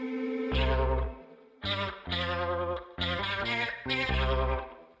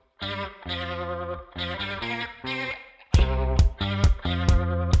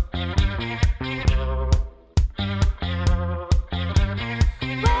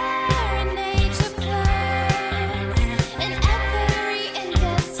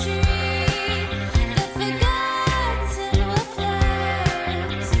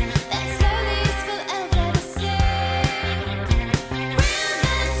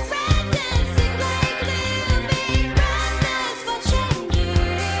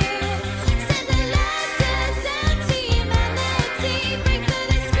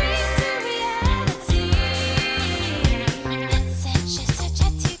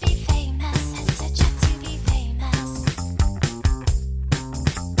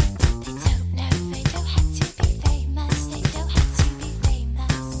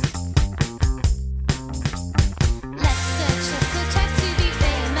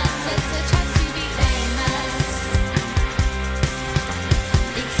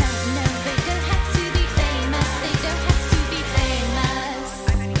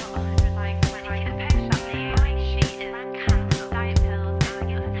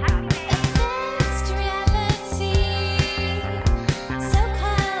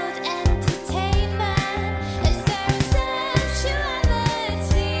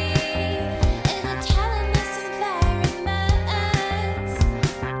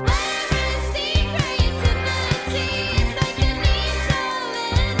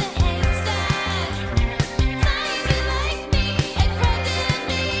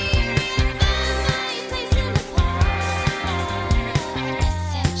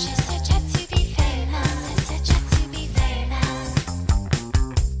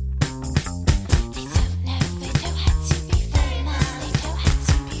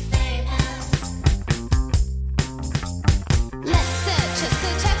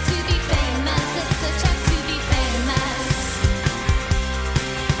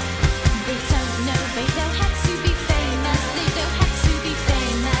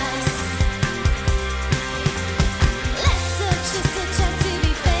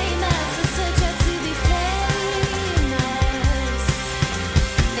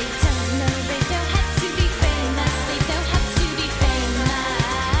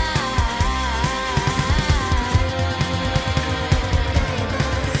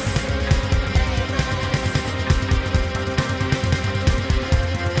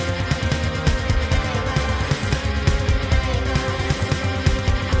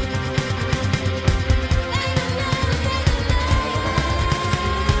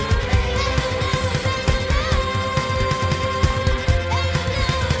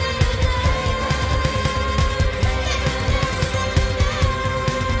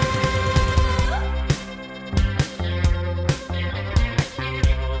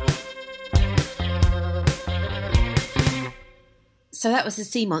 So that was the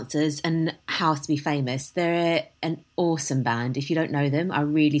Sea Monsters and How to Be Famous. They're an awesome band. If you don't know them, I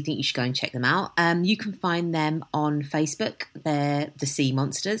really think you should go and check them out. You can find them on Facebook. They're the Sea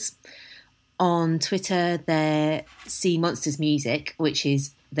Monsters. On Twitter, they're C Monsters Music, which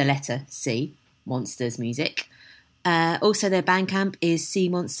is the letter C, Monsters Music. Also, their Bandcamp is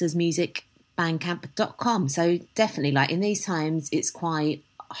cmonstersmusicbandcamp.com. So definitely, like, in these times, it's quite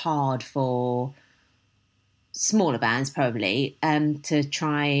hard for smaller bands probably to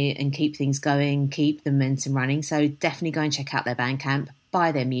try and keep things going, keep the momentum running. So definitely go and check out their Bandcamp,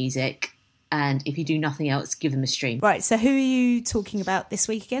 buy their music, and if you do nothing else, give them a stream. Right, so who are you talking about this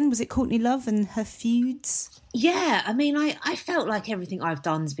week again? Was it Courtney Love and her feuds? Yeah, I mean, I felt like everything I've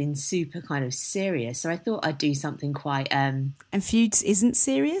done's been super kind of serious, so I thought I'd do something quite... And feuds isn't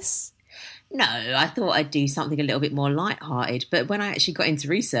serious? No, I thought I'd do something a little bit more lighthearted, but when I actually got into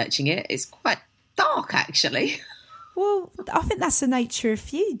researching it, it's quite dark, actually. Well, I think that's the nature of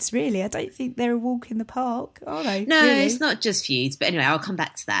feuds, really. I don't think they're a walk in the park, are they? No, really? It's not just feuds, but anyway, I'll come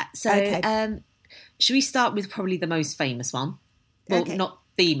back to that. So, okay. Should we start with probably the most famous one? Well, Okay. not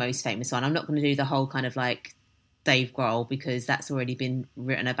the most famous one. I'm not going to do the whole kind of like Dave Grohl, because that's already been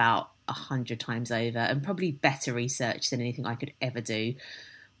written about 100 times over and probably better research than anything I could ever do,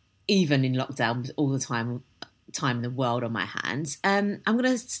 even in lockdown with all the time in the world on my hands. I'm going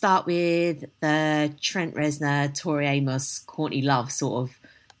to start with the Trent Reznor, Tori Amos, Courtney Love sort of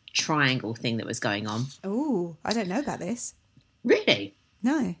triangle thing that was going on. Oh, I don't know about this. Really?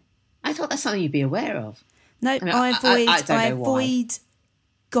 No. I thought that's something you'd be aware of. No, I mean, I avoid I don't know why. avoid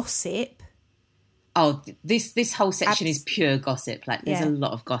gossip. Oh, this whole section is pure gossip. Like, there's Yeah. a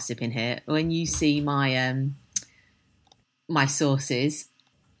lot of gossip in here. When you see my my sources,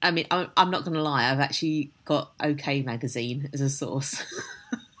 I mean, I'm not going to lie. I've actually got OK Magazine as a source.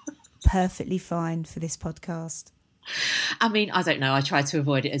 Perfectly fine for this podcast. I mean, I don't know. I try to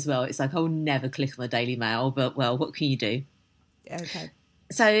avoid it as well. It's like I'll never click on the Daily Mail, but, well, what can you do? Okay.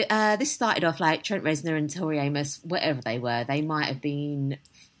 So this started off like Trent Reznor and Tori Amos, whatever they were. They might have been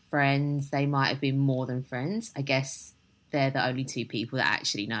friends. They might have been more than friends. I guess they're the only two people that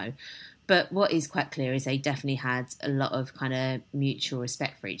actually know. But what is quite clear is they definitely had a lot of kind of mutual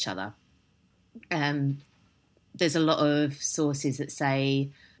respect for each other. There's a lot of sources that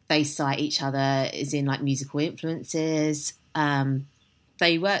say they cite each other as in like musical influences. They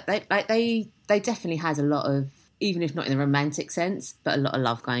definitely had a lot of, even if not in the romantic sense, but a lot of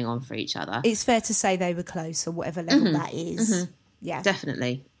love going on for each other. It's fair to say they were close, or whatever level that is. Yeah.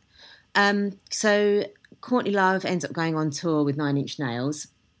 Definitely. So Courtney Love ends up going on tour with Nine Inch Nails.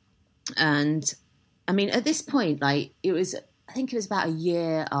 And I mean, at this point, like I think it was about a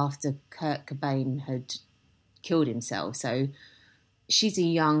year after Kurt Cobain had killed himself. So she's a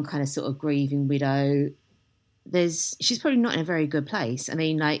young kind of sort of grieving widow. She's probably not in a very good place. I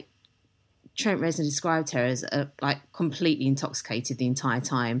mean, like Trent Reznor described her as like completely intoxicated the entire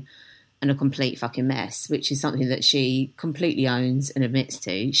time and a complete fucking mess, which is something that she completely owns and admits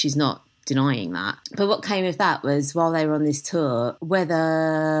to. She's not denying that. But what came of that was, while they were on this tour,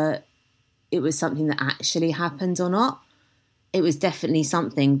 whether it was something that actually happened or not, it was definitely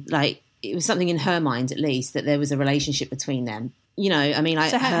something, like, it was something in her mind, at least, that there was a relationship between them. You know, I mean,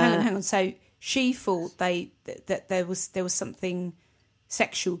 like... So hang on. So she thought that there was something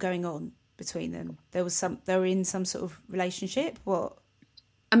sexual going on between them. They were in some sort of relationship? What?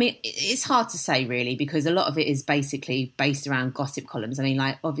 I mean, it's hard to say, really, because a lot of it is basically based around gossip columns. I mean,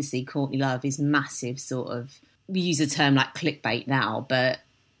 like, obviously, Courtney Love is massive sort of... We use a term like clickbait now, but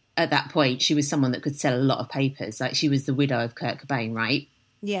at that point, she was someone that could sell a lot of papers. Like, she was the widow of Kurt Cobain, right?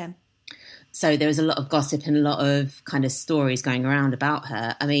 Yeah. So there was a lot of gossip and a lot of kind of stories going around about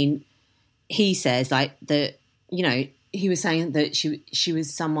her. I mean, he says, like, that, you know, he was saying that she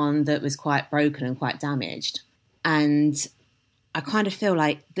was someone that was quite broken and quite damaged. And I kind of feel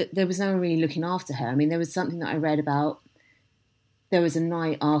like that there was no one really looking after her. I mean, there was something that I read about. There was a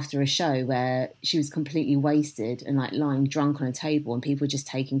night after a show where she was completely wasted and like lying drunk on a table and people were just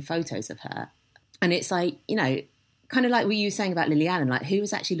taking photos of her. And it's like, you know, kind of like what you were saying about Lily Allen, like who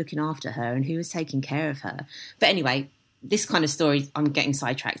was actually looking after her and who was taking care of her. But anyway, this kind of story, I'm getting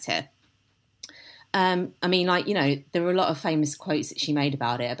sidetracked here. I mean, like, you know, there were a lot of famous quotes that she made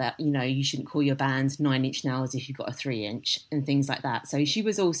about it, about, you know, you shouldn't call your band 9 Inch Nails if you've got a 3 inch and things like that. So she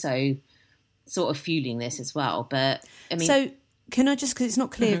was also sort of fueling this as well. But I mean, so can I just, because it's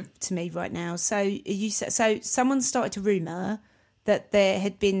not clear to me right now. So so someone started to rumour that there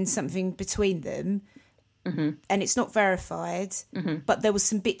had been something between them, and it's not verified, but there was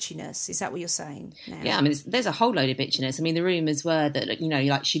some bitchiness. Is that what you're saying now? Yeah, I mean, there's a whole load of bitchiness. I mean, the rumours were that, you know,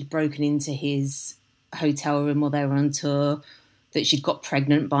 like she'd broken into his hotel room while they were on tour, that she'd got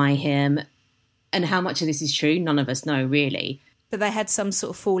pregnant by him. And how much of this is true, none of us know, really. But they had some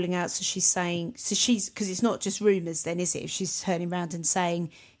sort of falling out, so she's saying... So she's... Because it's not just rumours then, is it? If she's turning around and saying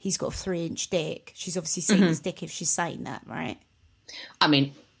he's got a 3-inch dick, she's obviously seen his dick if she's saying that, right? I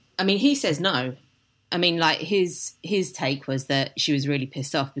mean, he says no. I mean, like, his take was that she was really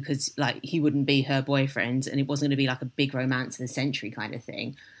pissed off because, like, he wouldn't be her boyfriend and it wasn't going to be, like, a big romance of the century kind of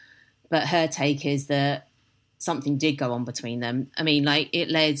thing. But her take is that something did go on between them. I mean, like, it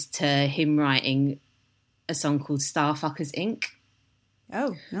led to him writing a song called Starfuckers Inc.,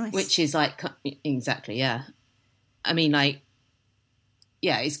 Oh, nice. which is like, exactly, yeah. I mean, like,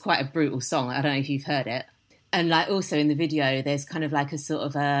 yeah, it's quite a brutal song. I don't know if you've heard it. And like also in the video, there's kind of like a sort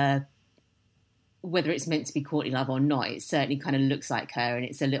of a, whether it's meant to be Courtney Love or not, it certainly kind of looks like her. And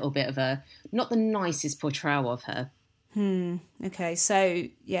it's a little bit of a, not the nicest portrayal of her. Okay, so,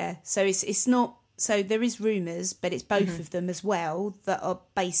 yeah. So it's not... So there is rumours, but it's both of them as well that are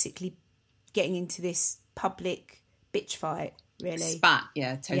basically getting into this public bitch fight, really. Spat,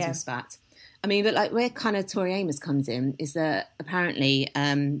 yeah, total spat. I mean, but like where kind of Tori Amos comes in is that apparently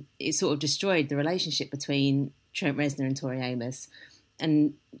it sort of destroyed the relationship between Trent Reznor and Tori Amos.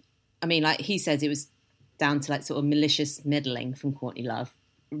 And I mean, like he says it was down to like sort of malicious meddling from Courtney Love.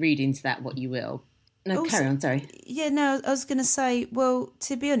 Read into that what you will. No, Also, carry on, sorry. Yeah, no, I was going to say, well,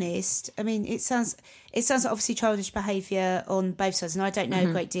 to be honest, I mean, it sounds like obviously childish behaviour on both sides, and I don't know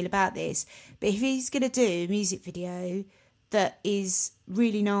a great deal about this, but if he's going to do a music video that is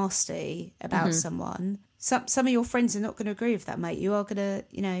really nasty about someone, some of your friends are not going to agree with that, mate. You are going to,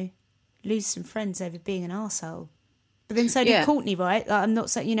 you know, lose some friends over being an arsehole. But then so did Courtney, right? Like, I'm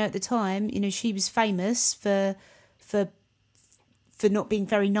not saying, you know, at the time, you know, she was famous for not being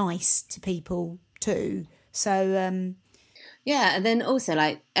very nice to people too. So yeah, and then also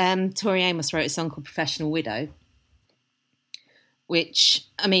like Tori Amos wrote a song called Professional Widow, which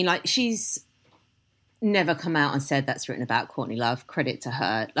I mean, like she's never come out and said that's written about Courtney Love. Credit to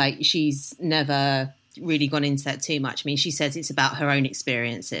her. Like she's never really gone into that too much. I mean, she says it's about her own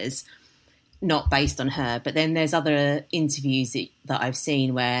experiences, not based on her. But then there's other interviews that I've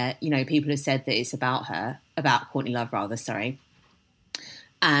seen where, you know, people have said that it's about her, about Courtney Love rather, sorry.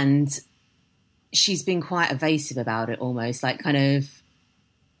 And she's been quite evasive about it, almost like kind of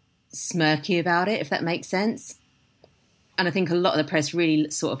smirky about it, if that makes sense. And I think a lot of the press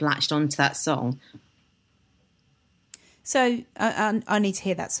really sort of latched onto that song. So I need to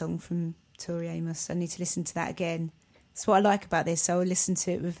hear that song from Tori Amos. I need to listen to that again. That's what I like about this. So I'll listen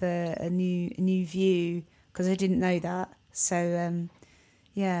to it with a new view because I didn't know that. So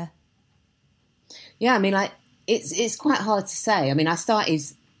yeah. Yeah, I mean, like it's quite hard to say. I mean, I started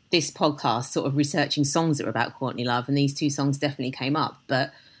this podcast sort of researching songs that were about Courtney Love, and these two songs definitely came up.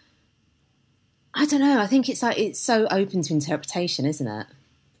 But I don't know. I think it's like it's so open to interpretation, isn't it?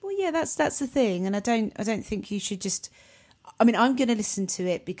 Well, yeah, that's the thing, and I don't think you should just. I mean, I'm going to listen to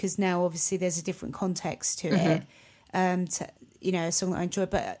it because now obviously there's a different context to it. To, you know, a song that I enjoy,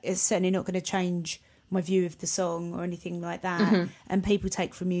 but it's certainly not going to change my view of the song or anything like that. And people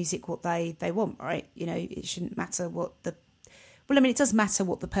take from music what they want, right? You know, it shouldn't matter what the. Well, I mean, it does matter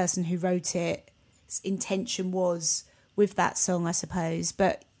what the person who wrote it's intention was with that song, I suppose.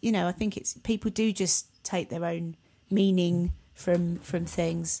 But you know, I think it's people do just take their own meaning from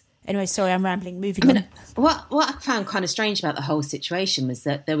things. Anyway, sorry, I'm rambling. Moving on. What I found kind of strange about the whole situation was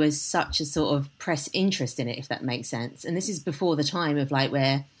that there was such a sort of press interest in it, if that makes sense. And this is before the time of like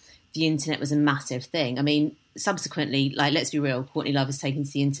where the internet was a massive thing. I mean, subsequently, like let's be real, Courtney Love has taken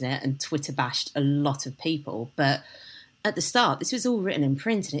to the internet and Twitter bashed a lot of people, but at the start, this was all written in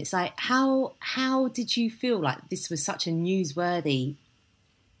print, and it's like, how did you feel like this was such a newsworthy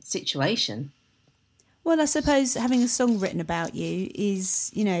situation? Well, I suppose having a song written about you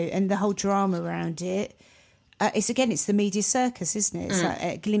is, you know, and the whole drama around it, it's the media circus, isn't it? It's like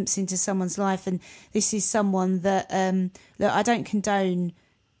a glimpse into someone's life, and this is someone that, look, I don't condone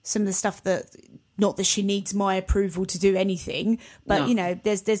some of the stuff that, not that she needs my approval to do anything, but, you know,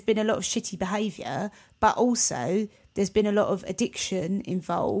 there's been a lot of shitty behaviour, but also there's been a lot of addiction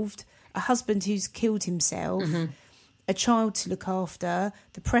involved, a husband who's killed himself, a child to look after,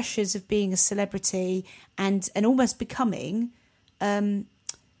 the pressures of being a celebrity and almost becoming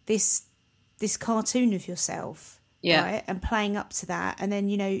this cartoon of yourself, right? And playing up to that. And then,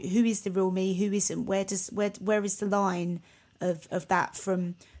 you know, who is the real me, who isn't? Where is the line of that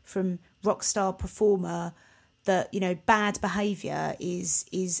from rock star performer that, you know, bad behaviour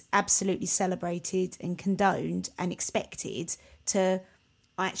is absolutely celebrated and condoned and expected to,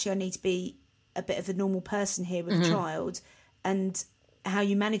 I need to be a bit of a normal person here with a child, and how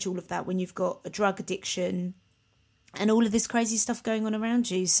you manage all of that when you've got a drug addiction and all of this crazy stuff going on around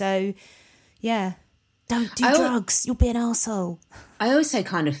you. So, yeah. Don't do drugs. You'll be an arsehole. I also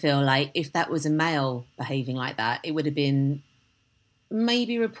kind of feel like if that was a male behaving like that, it would have been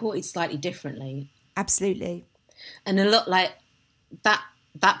maybe reported slightly differently. Absolutely. And a lot like that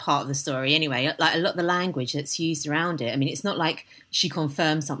part of the story anyway, like a lot of the language that's used around it. I mean, it's not like she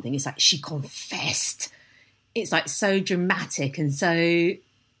confirmed something. It's like she confessed. It's like so dramatic and so, do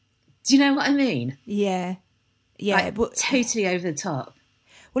you know what I mean? Yeah. Yeah. Like, totally over the top.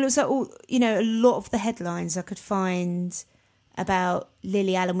 Well, it was like a lot of the headlines I could find about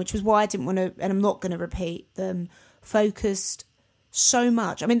Lily Allen, which was why I didn't want to, and I'm not going to repeat them, focused so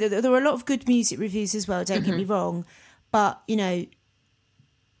much. I mean, there were a lot of good music reviews as well, don't get me wrong, but,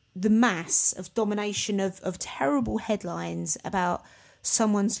 the mass of domination of terrible headlines about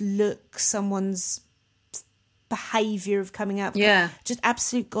someone's look, someone's behaviour of coming out, just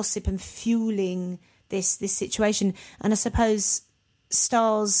absolute gossip and fueling this situation. And I suppose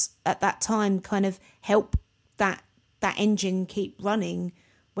stars at that time kind of help that engine keep running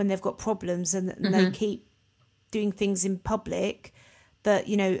when they've got problems, and they keep doing things in public that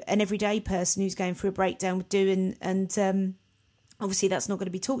an everyday person who's going through a breakdown would do, and obviously that's not going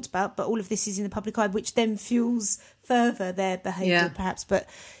to be talked about, but all of this is in the public eye, which then fuels further their behaviour perhaps. But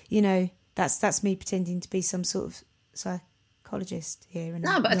that's me pretending to be some sort of psychologist here. And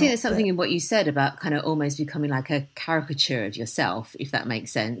no, but I think there's something in what you said about kind of almost becoming like a caricature of yourself, if that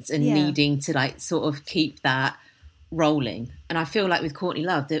makes sense, and needing to like sort of keep that rolling. And I feel like with Courtney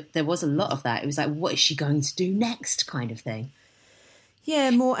Love, there was a lot of that. It was like, what is she going to do next kind of thing.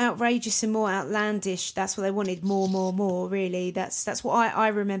 Yeah, more outrageous and more outlandish. That's what they wanted. More. Really, that's what I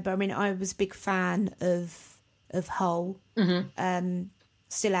remember. I mean, I was a big fan of Hull.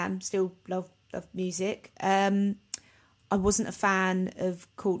 Still am. Still love music. I wasn't a fan of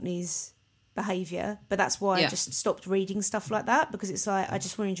Courtney's behaviour, but that's why I just stopped reading stuff like that, because it's like I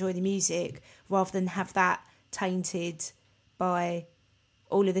just want to enjoy the music rather than have that tainted by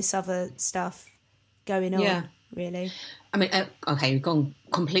all of this other stuff going on. Yeah. Really? I mean, okay, we've gone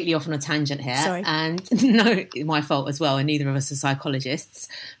completely off on a tangent here. Sorry. And no, my fault as well, and neither of us are psychologists.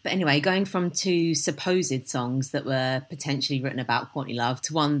 But anyway, going from two supposed songs that were potentially written about Courtney Love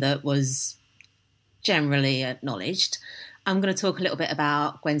to one that was generally acknowledged, I'm going to talk a little bit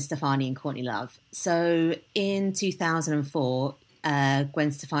about Gwen Stefani and Courtney Love. So in 2004,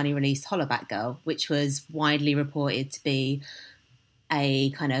 Gwen Stefani released Hollaback Girl, which was widely reported to be a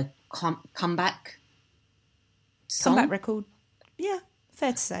kind of comeback song. Comeback record. Yeah,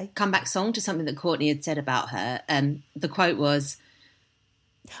 fair to say. Comeback song to something that Courtney had said about her. The quote was...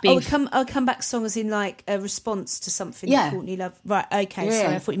 a comeback song as in like a response to something that Courtney Love... Right, okay,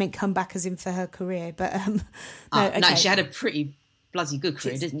 sorry, I thought you meant comeback as in for her career, but okay. No, she had a pretty bloody good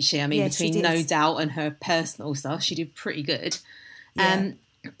career, didn't she? I mean, between No Doubt and her personal stuff, she did pretty good. Yeah.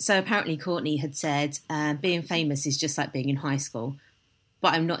 So apparently Courtney had said, being famous is just like being in high school,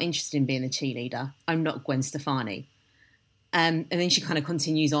 but I'm not interested in being a cheerleader. I'm not Gwen Stefani. And then she kind of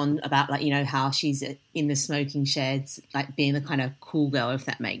continues on about, like, how she's in the smoking sheds, like being the kind of cool girl, if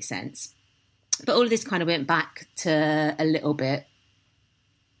that makes sense. But all of this kind of went back to a little bit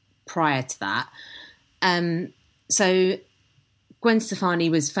prior to that. So Gwen Stefani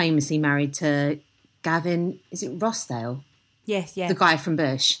was famously married to Gavin, is it Rossdale? Yeah. The guy from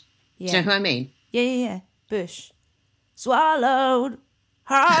Bush. Yeah. Do you know who I mean? Yeah. Bush. Swallowed.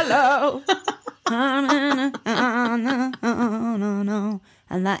 Hello.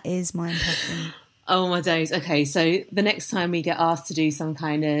 And that is my impression. Oh my days. Okay, so the next time we get asked to do some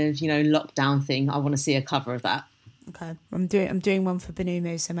kind of, lockdown thing, I want to see a cover of that. Okay. I'm doing one for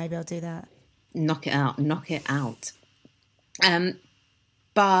Benumu, so maybe I'll do that. Knock it out.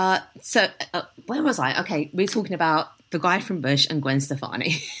 But so where was I? Okay, we're talking about the guy from Bush and Gwen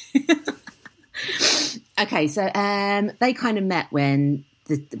Stefani. Okay, so they kind of met when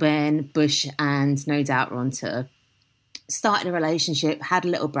Bush and No Doubt were on tour, started a relationship, had a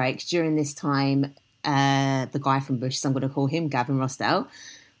little break. During this time, the guy from Bush, so I'm going to call him Gavin Rossdale,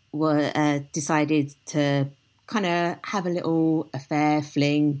 decided to kind of have a little affair,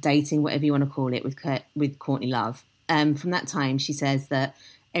 fling, dating, whatever you want to call it, with Courtney Love. From that time, she says that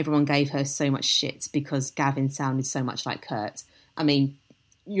everyone gave her so much shit because Gavin sounded so much like Kurt. I mean,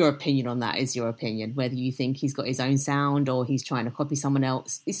 your opinion on that is your opinion. Whether you think he's got his own sound or he's trying to copy someone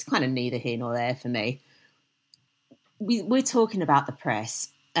else, it's kind of neither here nor there for me. We're talking about the press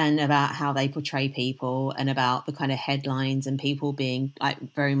and about how they portray people and about the kind of headlines and people being like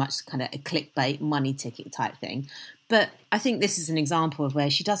very much kind of a clickbait money ticket type thing. But I think this is an example of where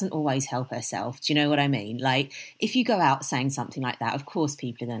she doesn't always help herself. Do you know what I mean? Like, if you go out saying something like that, of course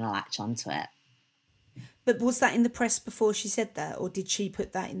people are going to latch onto it. But was that in the press before she said that, or did she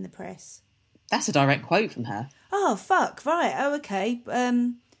put that in the press? That's a direct quote from her. Oh, fuck. Right. Oh, okay.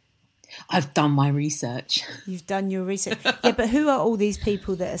 I've done my research. You've done your research. Yeah, but who are all these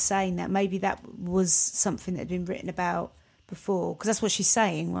people that are saying that? Maybe that was something that had been written about before, because that's what she's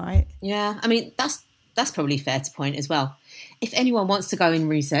saying, right? Yeah, I mean, that's probably fair to point as well. If anyone wants to go and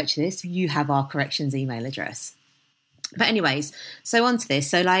research this, you have our corrections email address. But anyways, so on to this.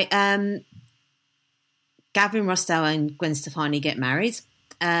 So like Gavin Rossdale and Gwen Stefani get married.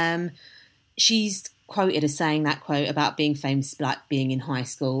 She's quoted as saying that quote about being famous, like being in high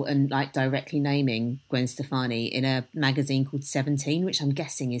school, and like directly naming Gwen Stefani in a magazine called 17, which I'm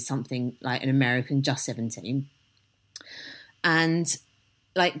guessing is something like an American Just 17. And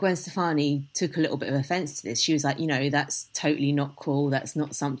like Gwen Stefani took a little bit of offence to this. She was like, you know, that's totally not cool. That's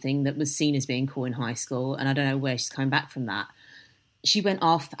not something that was seen as being cool in high school. And I don't know where she's coming back from that. She went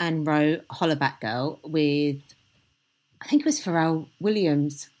off and wrote Hollaback Girl with, I think it was Pharrell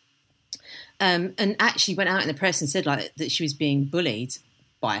Williams. And actually went out in the press and said like that she was being bullied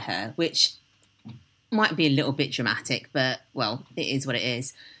by her, which might be a little bit dramatic, but well, it is what it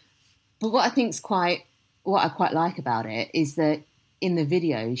is. But what I quite like about it is that in the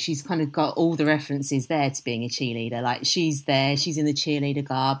video, she's kind of got all the references there to being a cheerleader. Like she's there, she's in the cheerleader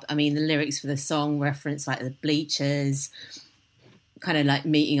garb. I mean, the lyrics for the song reference like the bleachers, kind of like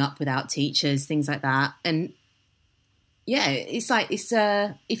meeting up without teachers, things like that. And yeah, it's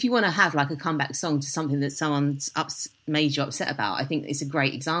if you want to have like a comeback song to something that someone's made you upset about, I think it's a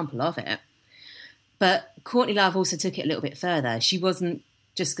great example of it. But Courtney Love also took it a little bit further. She wasn't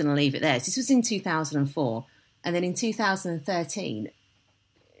just going to leave it there. This was in 2004. And then in 2013,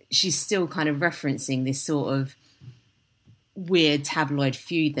 she's still kind of referencing this sort of weird tabloid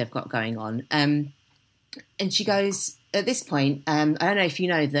feud they've got going on. And she goes, at this point, I don't know if you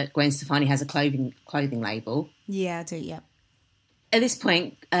know that Gwen Stefani has a clothing label. Yeah, I do, yeah. At this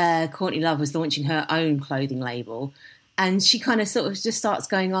point, Courtney Love was launching her own clothing label, and she kind of sort of just starts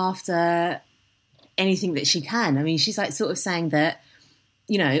going after anything that she can. I mean, she's like sort of saying that,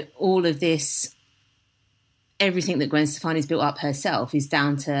 you know, all of this, everything that Gwen Stefani's built up herself is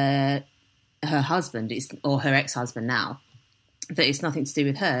down to her husband, or her ex-husband now, that it's nothing to do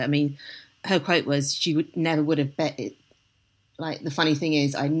with her. I mean, her quote was, she never would have bet it. Like, the funny thing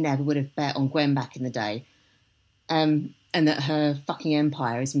is, I never would have bet on Gwen back in the day. And that her fucking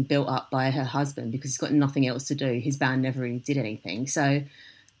empire has been built up by her husband because he's got nothing else to do. His band never really did anything. So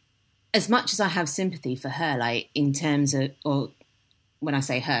as much as I have sympathy for her, like in terms of, or when I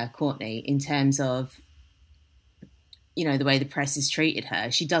say her, Courtney, in terms of, you know, the way the press has treated her,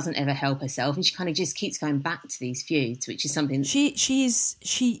 she doesn't ever help herself, and she kind of just keeps going back to these feuds, which is something she is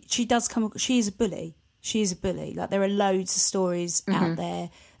a bully. She is a bully. Like, there are loads of stories out there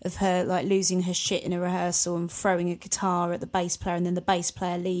of her like losing her shit in a rehearsal and throwing a guitar at the bass player and then the bass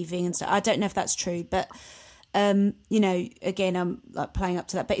player leaving and stuff. I don't know if that's true, but you know, again, I'm like playing up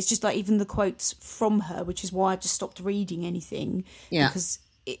to that. But it's just like even the quotes from her, which is why I just stopped reading anything. Yeah, because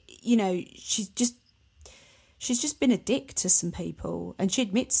you know, she's just been a dick to some people, and she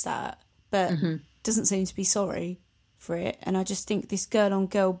admits that, but doesn't seem to be sorry for it. And I just think this girl on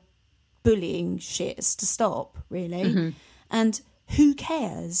girl bullying shit has to stop, really. And who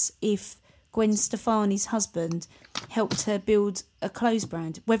cares if Gwen Stefani's husband helped her build a clothes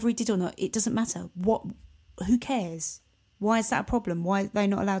brand? Whether he did or not, it doesn't matter. Who cares? Why is that a problem? Why are they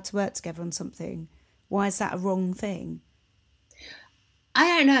not allowed to work together on something? Why is that a wrong thing? I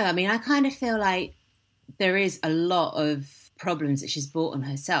don't know. I mean, I kind of feel like there is a lot of problems that she's brought on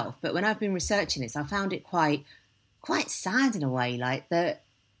herself. But when I've been researching this, I found it quite sad in a way, like that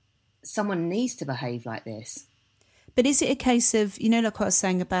someone needs to behave like this. But is it a case of, you know, like what I was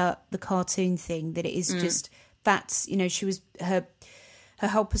saying about the cartoon thing, that it is just that's, you know, she was her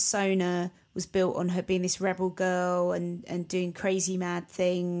whole persona was built on her being this rebel girl and doing crazy mad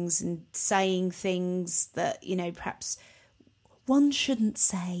things and saying things that, you know, perhaps one shouldn't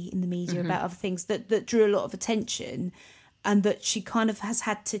say in the media about other things that drew a lot of attention, and that she kind of has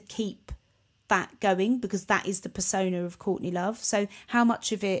had to keep that going because that is the persona of Courtney Love. So how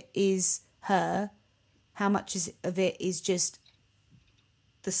much of it is her? How much of it is just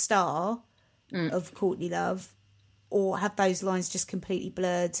the star of Courtney Love? Or have those lines just completely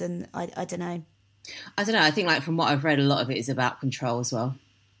blurred? And I don't know. I don't know. I think, like, from what I've read, a lot of it is about control as well.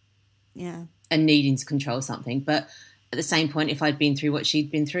 Yeah. And needing to control something. But at the same point, if I'd been through what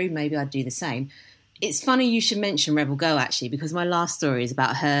she'd been through, maybe I'd do the same. It's funny you should mention Rebel Girl, actually, because my last story is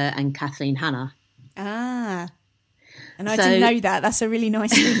about her and Kathleen Hanna. Ah. And I didn't know that. That's a really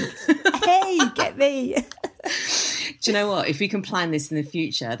nice thing. Hey, get me. Do you know what? If we can plan this in the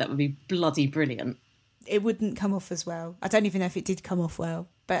future, that would be bloody brilliant. It wouldn't come off as well. I don't even know if it did come off well.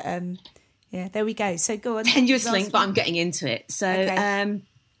 But Yeah, there we go. So go on. Tenuous Last link, but one. I'm getting into it. So Okay.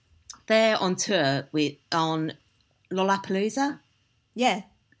 they're on tour on Lollapalooza. Yeah.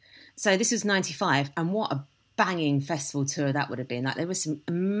 So this was 95, and what a banging festival tour that would have been. Like, there were some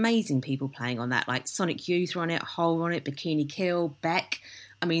amazing people playing on that, like Sonic Youth were on it, Hole were on it, Bikini Kill, Beck.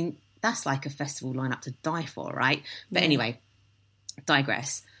 I mean, that's like a festival lineup to die for, right? But anyway,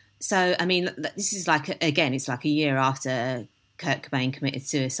 digress. So, I mean, this is like, again, it's like a year after Kurt Cobain committed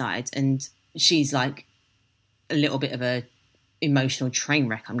suicide, and she's like a little bit of a emotional train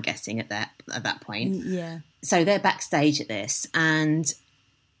wreck, I'm guessing, at that point. Yeah. So they're backstage at this, and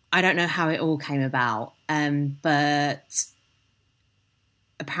I don't know how it all came about, but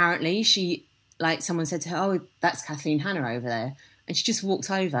apparently she, like, someone said to her, "Oh, that's Kathleen Hanna over there," and she just walked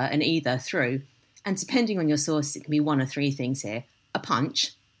over and either threw, and depending on your source, it can be one of three things here: a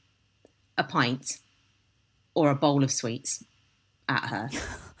punch, a pint, or a bowl of sweets at her.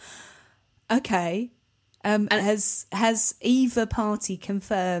 Okay. Has either party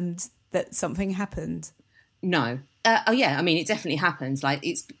confirmed that something happened? No. Oh yeah, I mean, it definitely happens. Like,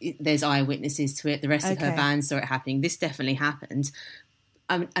 there's eyewitnesses to it. The rest of her Okay. band saw it happening. This definitely happened.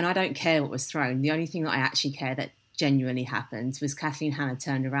 And I don't care what was thrown. The only thing that I actually care that genuinely happened was Kathleen Hanna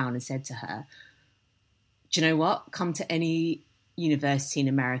turned around and said to her, "Do you know what? Come to any university in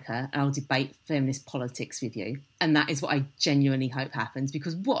America and I'll debate feminist politics with you." And that is what I genuinely hope happens,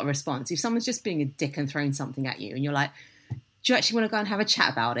 because what a response. If someone's just being a dick and throwing something at you and you're like, "Do you actually want to go and have a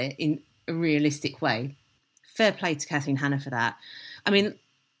chat about it in a realistic way?" Fair play to Kathleen Hanna for that. I mean,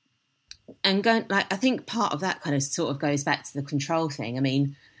 and going, like, I think part of that kind of sort of goes back to the control thing. I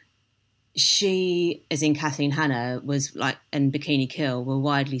mean, she, as in Kathleen Hanna, was like, and Bikini Kill were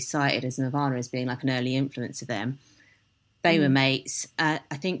widely cited as Nirvana as being like an early influence of them. They were mates. I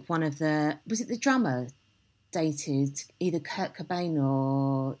think one of was it the drummer dated either Kurt Cobain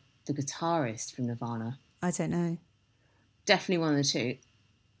or the guitarist from Nirvana? I don't know. Definitely one of the two.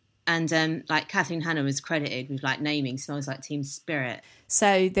 And like, Kathleen Hanna was credited with like naming Smells Like Teen Spirit.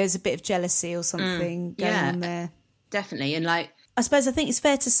 So there's a bit of jealousy or something going yeah. on there. Definitely. And like, I suppose I think it's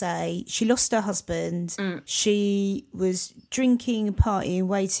fair to say she lost her husband. She was drinking and partying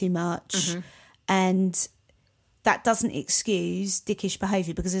way too much. And that doesn't excuse dickish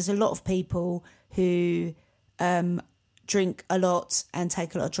behaviour, because there's a lot of people who drink a lot and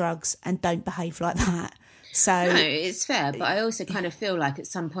take a lot of drugs and don't behave like that. So no, it's fair, but I also kind of feel like at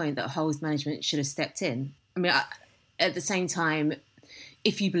some point that Hole's management should have stepped in. I mean, at the same time,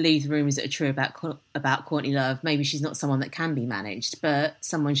 if you believe the rumours that are true about Courtney Love, maybe she's not someone that can be managed, but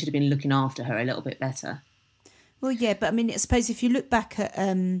someone should have been looking after her a little bit better. Well, yeah, but I mean, I suppose if you look back at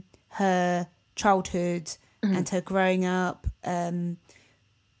her childhood and her growing up, you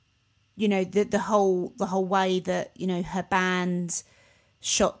know, the whole way that, you know, her band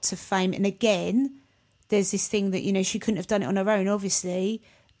shot to fame, and again, there's this thing that, you know, she couldn't have done it on her own. Obviously,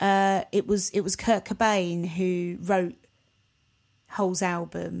 it was Kurt Cobain who wrote Hole's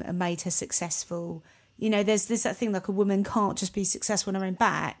album and made her successful. You know, there's that thing, like, a woman can't just be successful on her own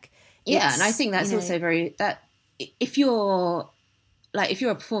back. Yeah, and I think that's, you know, also very, that if you're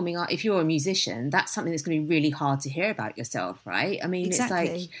a performing art, if you're a musician, that's something that's going to be really hard to hear about yourself, right? I mean, Exactly.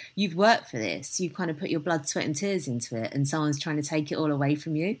 It's like, you've worked for this, you've kind of put your blood, sweat and tears into it, and someone's trying to take it all away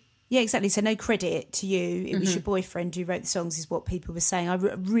from you. Yeah, exactly. So no credit to you. It was your boyfriend who wrote the songs, is what people were saying. I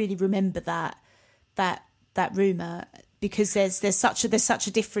really remember that rumour, because there's such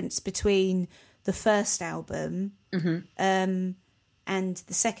a difference between the first album and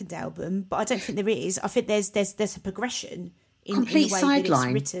the second album, but I don't think there is. I think there's a progression in the way that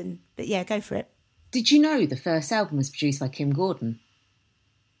it's written. But yeah, go for it. Did you know the first album was produced by Kim Gordon?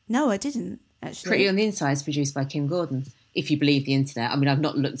 No, I didn't, actually. Pretty on the Inside is produced by Kim Gordon, if you believe the internet. I mean, I've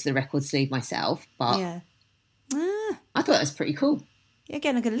not looked at the record sleeve myself, but Yeah. I thought that was pretty cool.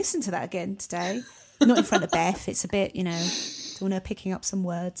 Again, I'm going to listen to that again today. Not in front of Beth. It's a bit, you know, don't know, picking up some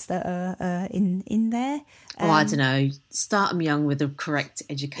words that are in there. I don't know. Start them young with the correct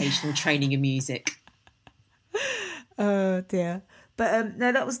educational training in music. Oh dear. But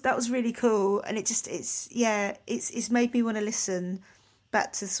no, that was really cool, and it's made me want to listen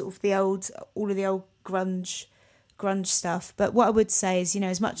back to sort of all of the old grunge stuff. But what I would say is, you know,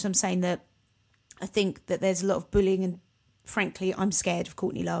 as much as I'm saying that I think that there's a lot of bullying, and frankly, I'm scared of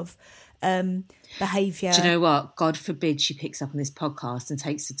Courtney Love behaviour. Do you know what? God forbid she picks up on this podcast and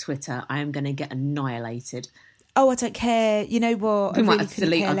takes to Twitter. I am going to get annihilated. Oh, I don't care. You know what? We I might really have to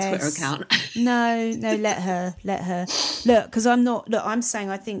delete our couldn't care Twitter less. account. No, let her. Look, because I'm saying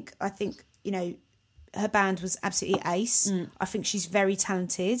I think, you know, her band was absolutely ace. I think she's very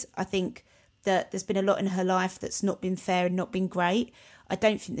talented. I think that there's been a lot in her life that's not been fair and not been great. I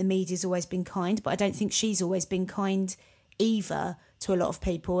don't think the media's always been kind, but I don't think she's always been kind either to a lot of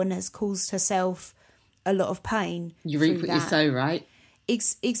people, and has caused herself a lot of pain. You reap through what you that. sow, right?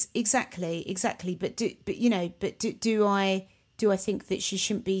 Exactly. But do I think that she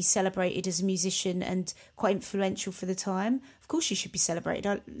shouldn't be celebrated as a musician and quite influential for the time? Of course she should be celebrated.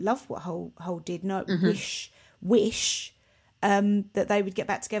 I love what Hole did, and I wish that they would get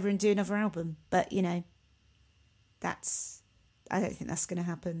back together and do another album. But, you know, I don't think that's going to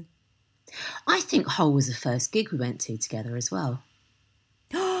happen. I think Hole was the first gig we went to together as well.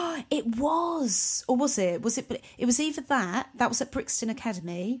 It was, or was it? It was either that was at Brixton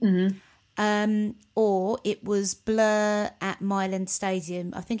Academy, or it was Blur at Myland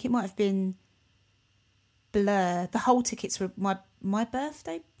Stadium. I think it might have been Blur. The whole tickets were my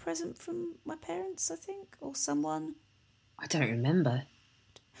birthday present from my parents, I think, or someone. I don't remember.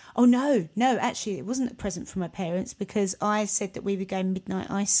 Oh, no, actually, it wasn't a present from my parents, because I said that we were going midnight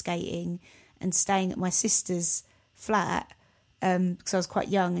ice skating and staying at my sister's flat, because I was quite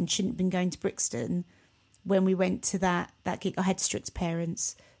young and shouldn't have been going to Brixton. When we went to that gig, I had strict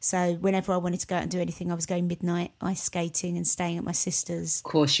parents. So whenever I wanted to go out and do anything, I was going midnight ice skating and staying at my sister's. Of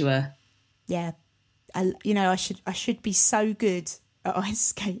course you were. Yeah. I should be so good at ice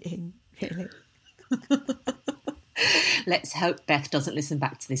skating, really. Let's hope Beth doesn't listen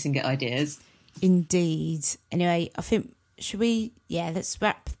back to this and get ideas. Indeed. Anyway, I think let's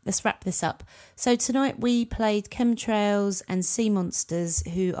wrap this up. So tonight we played Chemtrails and Sea Monsters,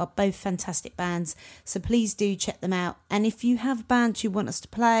 who are both fantastic bands. So please do check them out. And if you have bands you want us to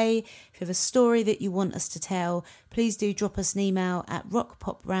play, if you have a story that you want us to tell, please do drop us an email at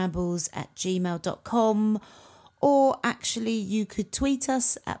rockpoprambles@gmail.com. Or actually, you could tweet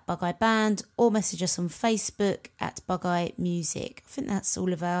us at Bug-Eye Band, or message us on Facebook at Bug-Eye Music. I think that's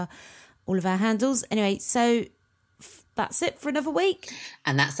all of our handles. Anyway, so that's it for another week.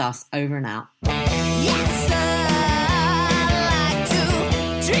 And that's us, over and out. Yes, sir.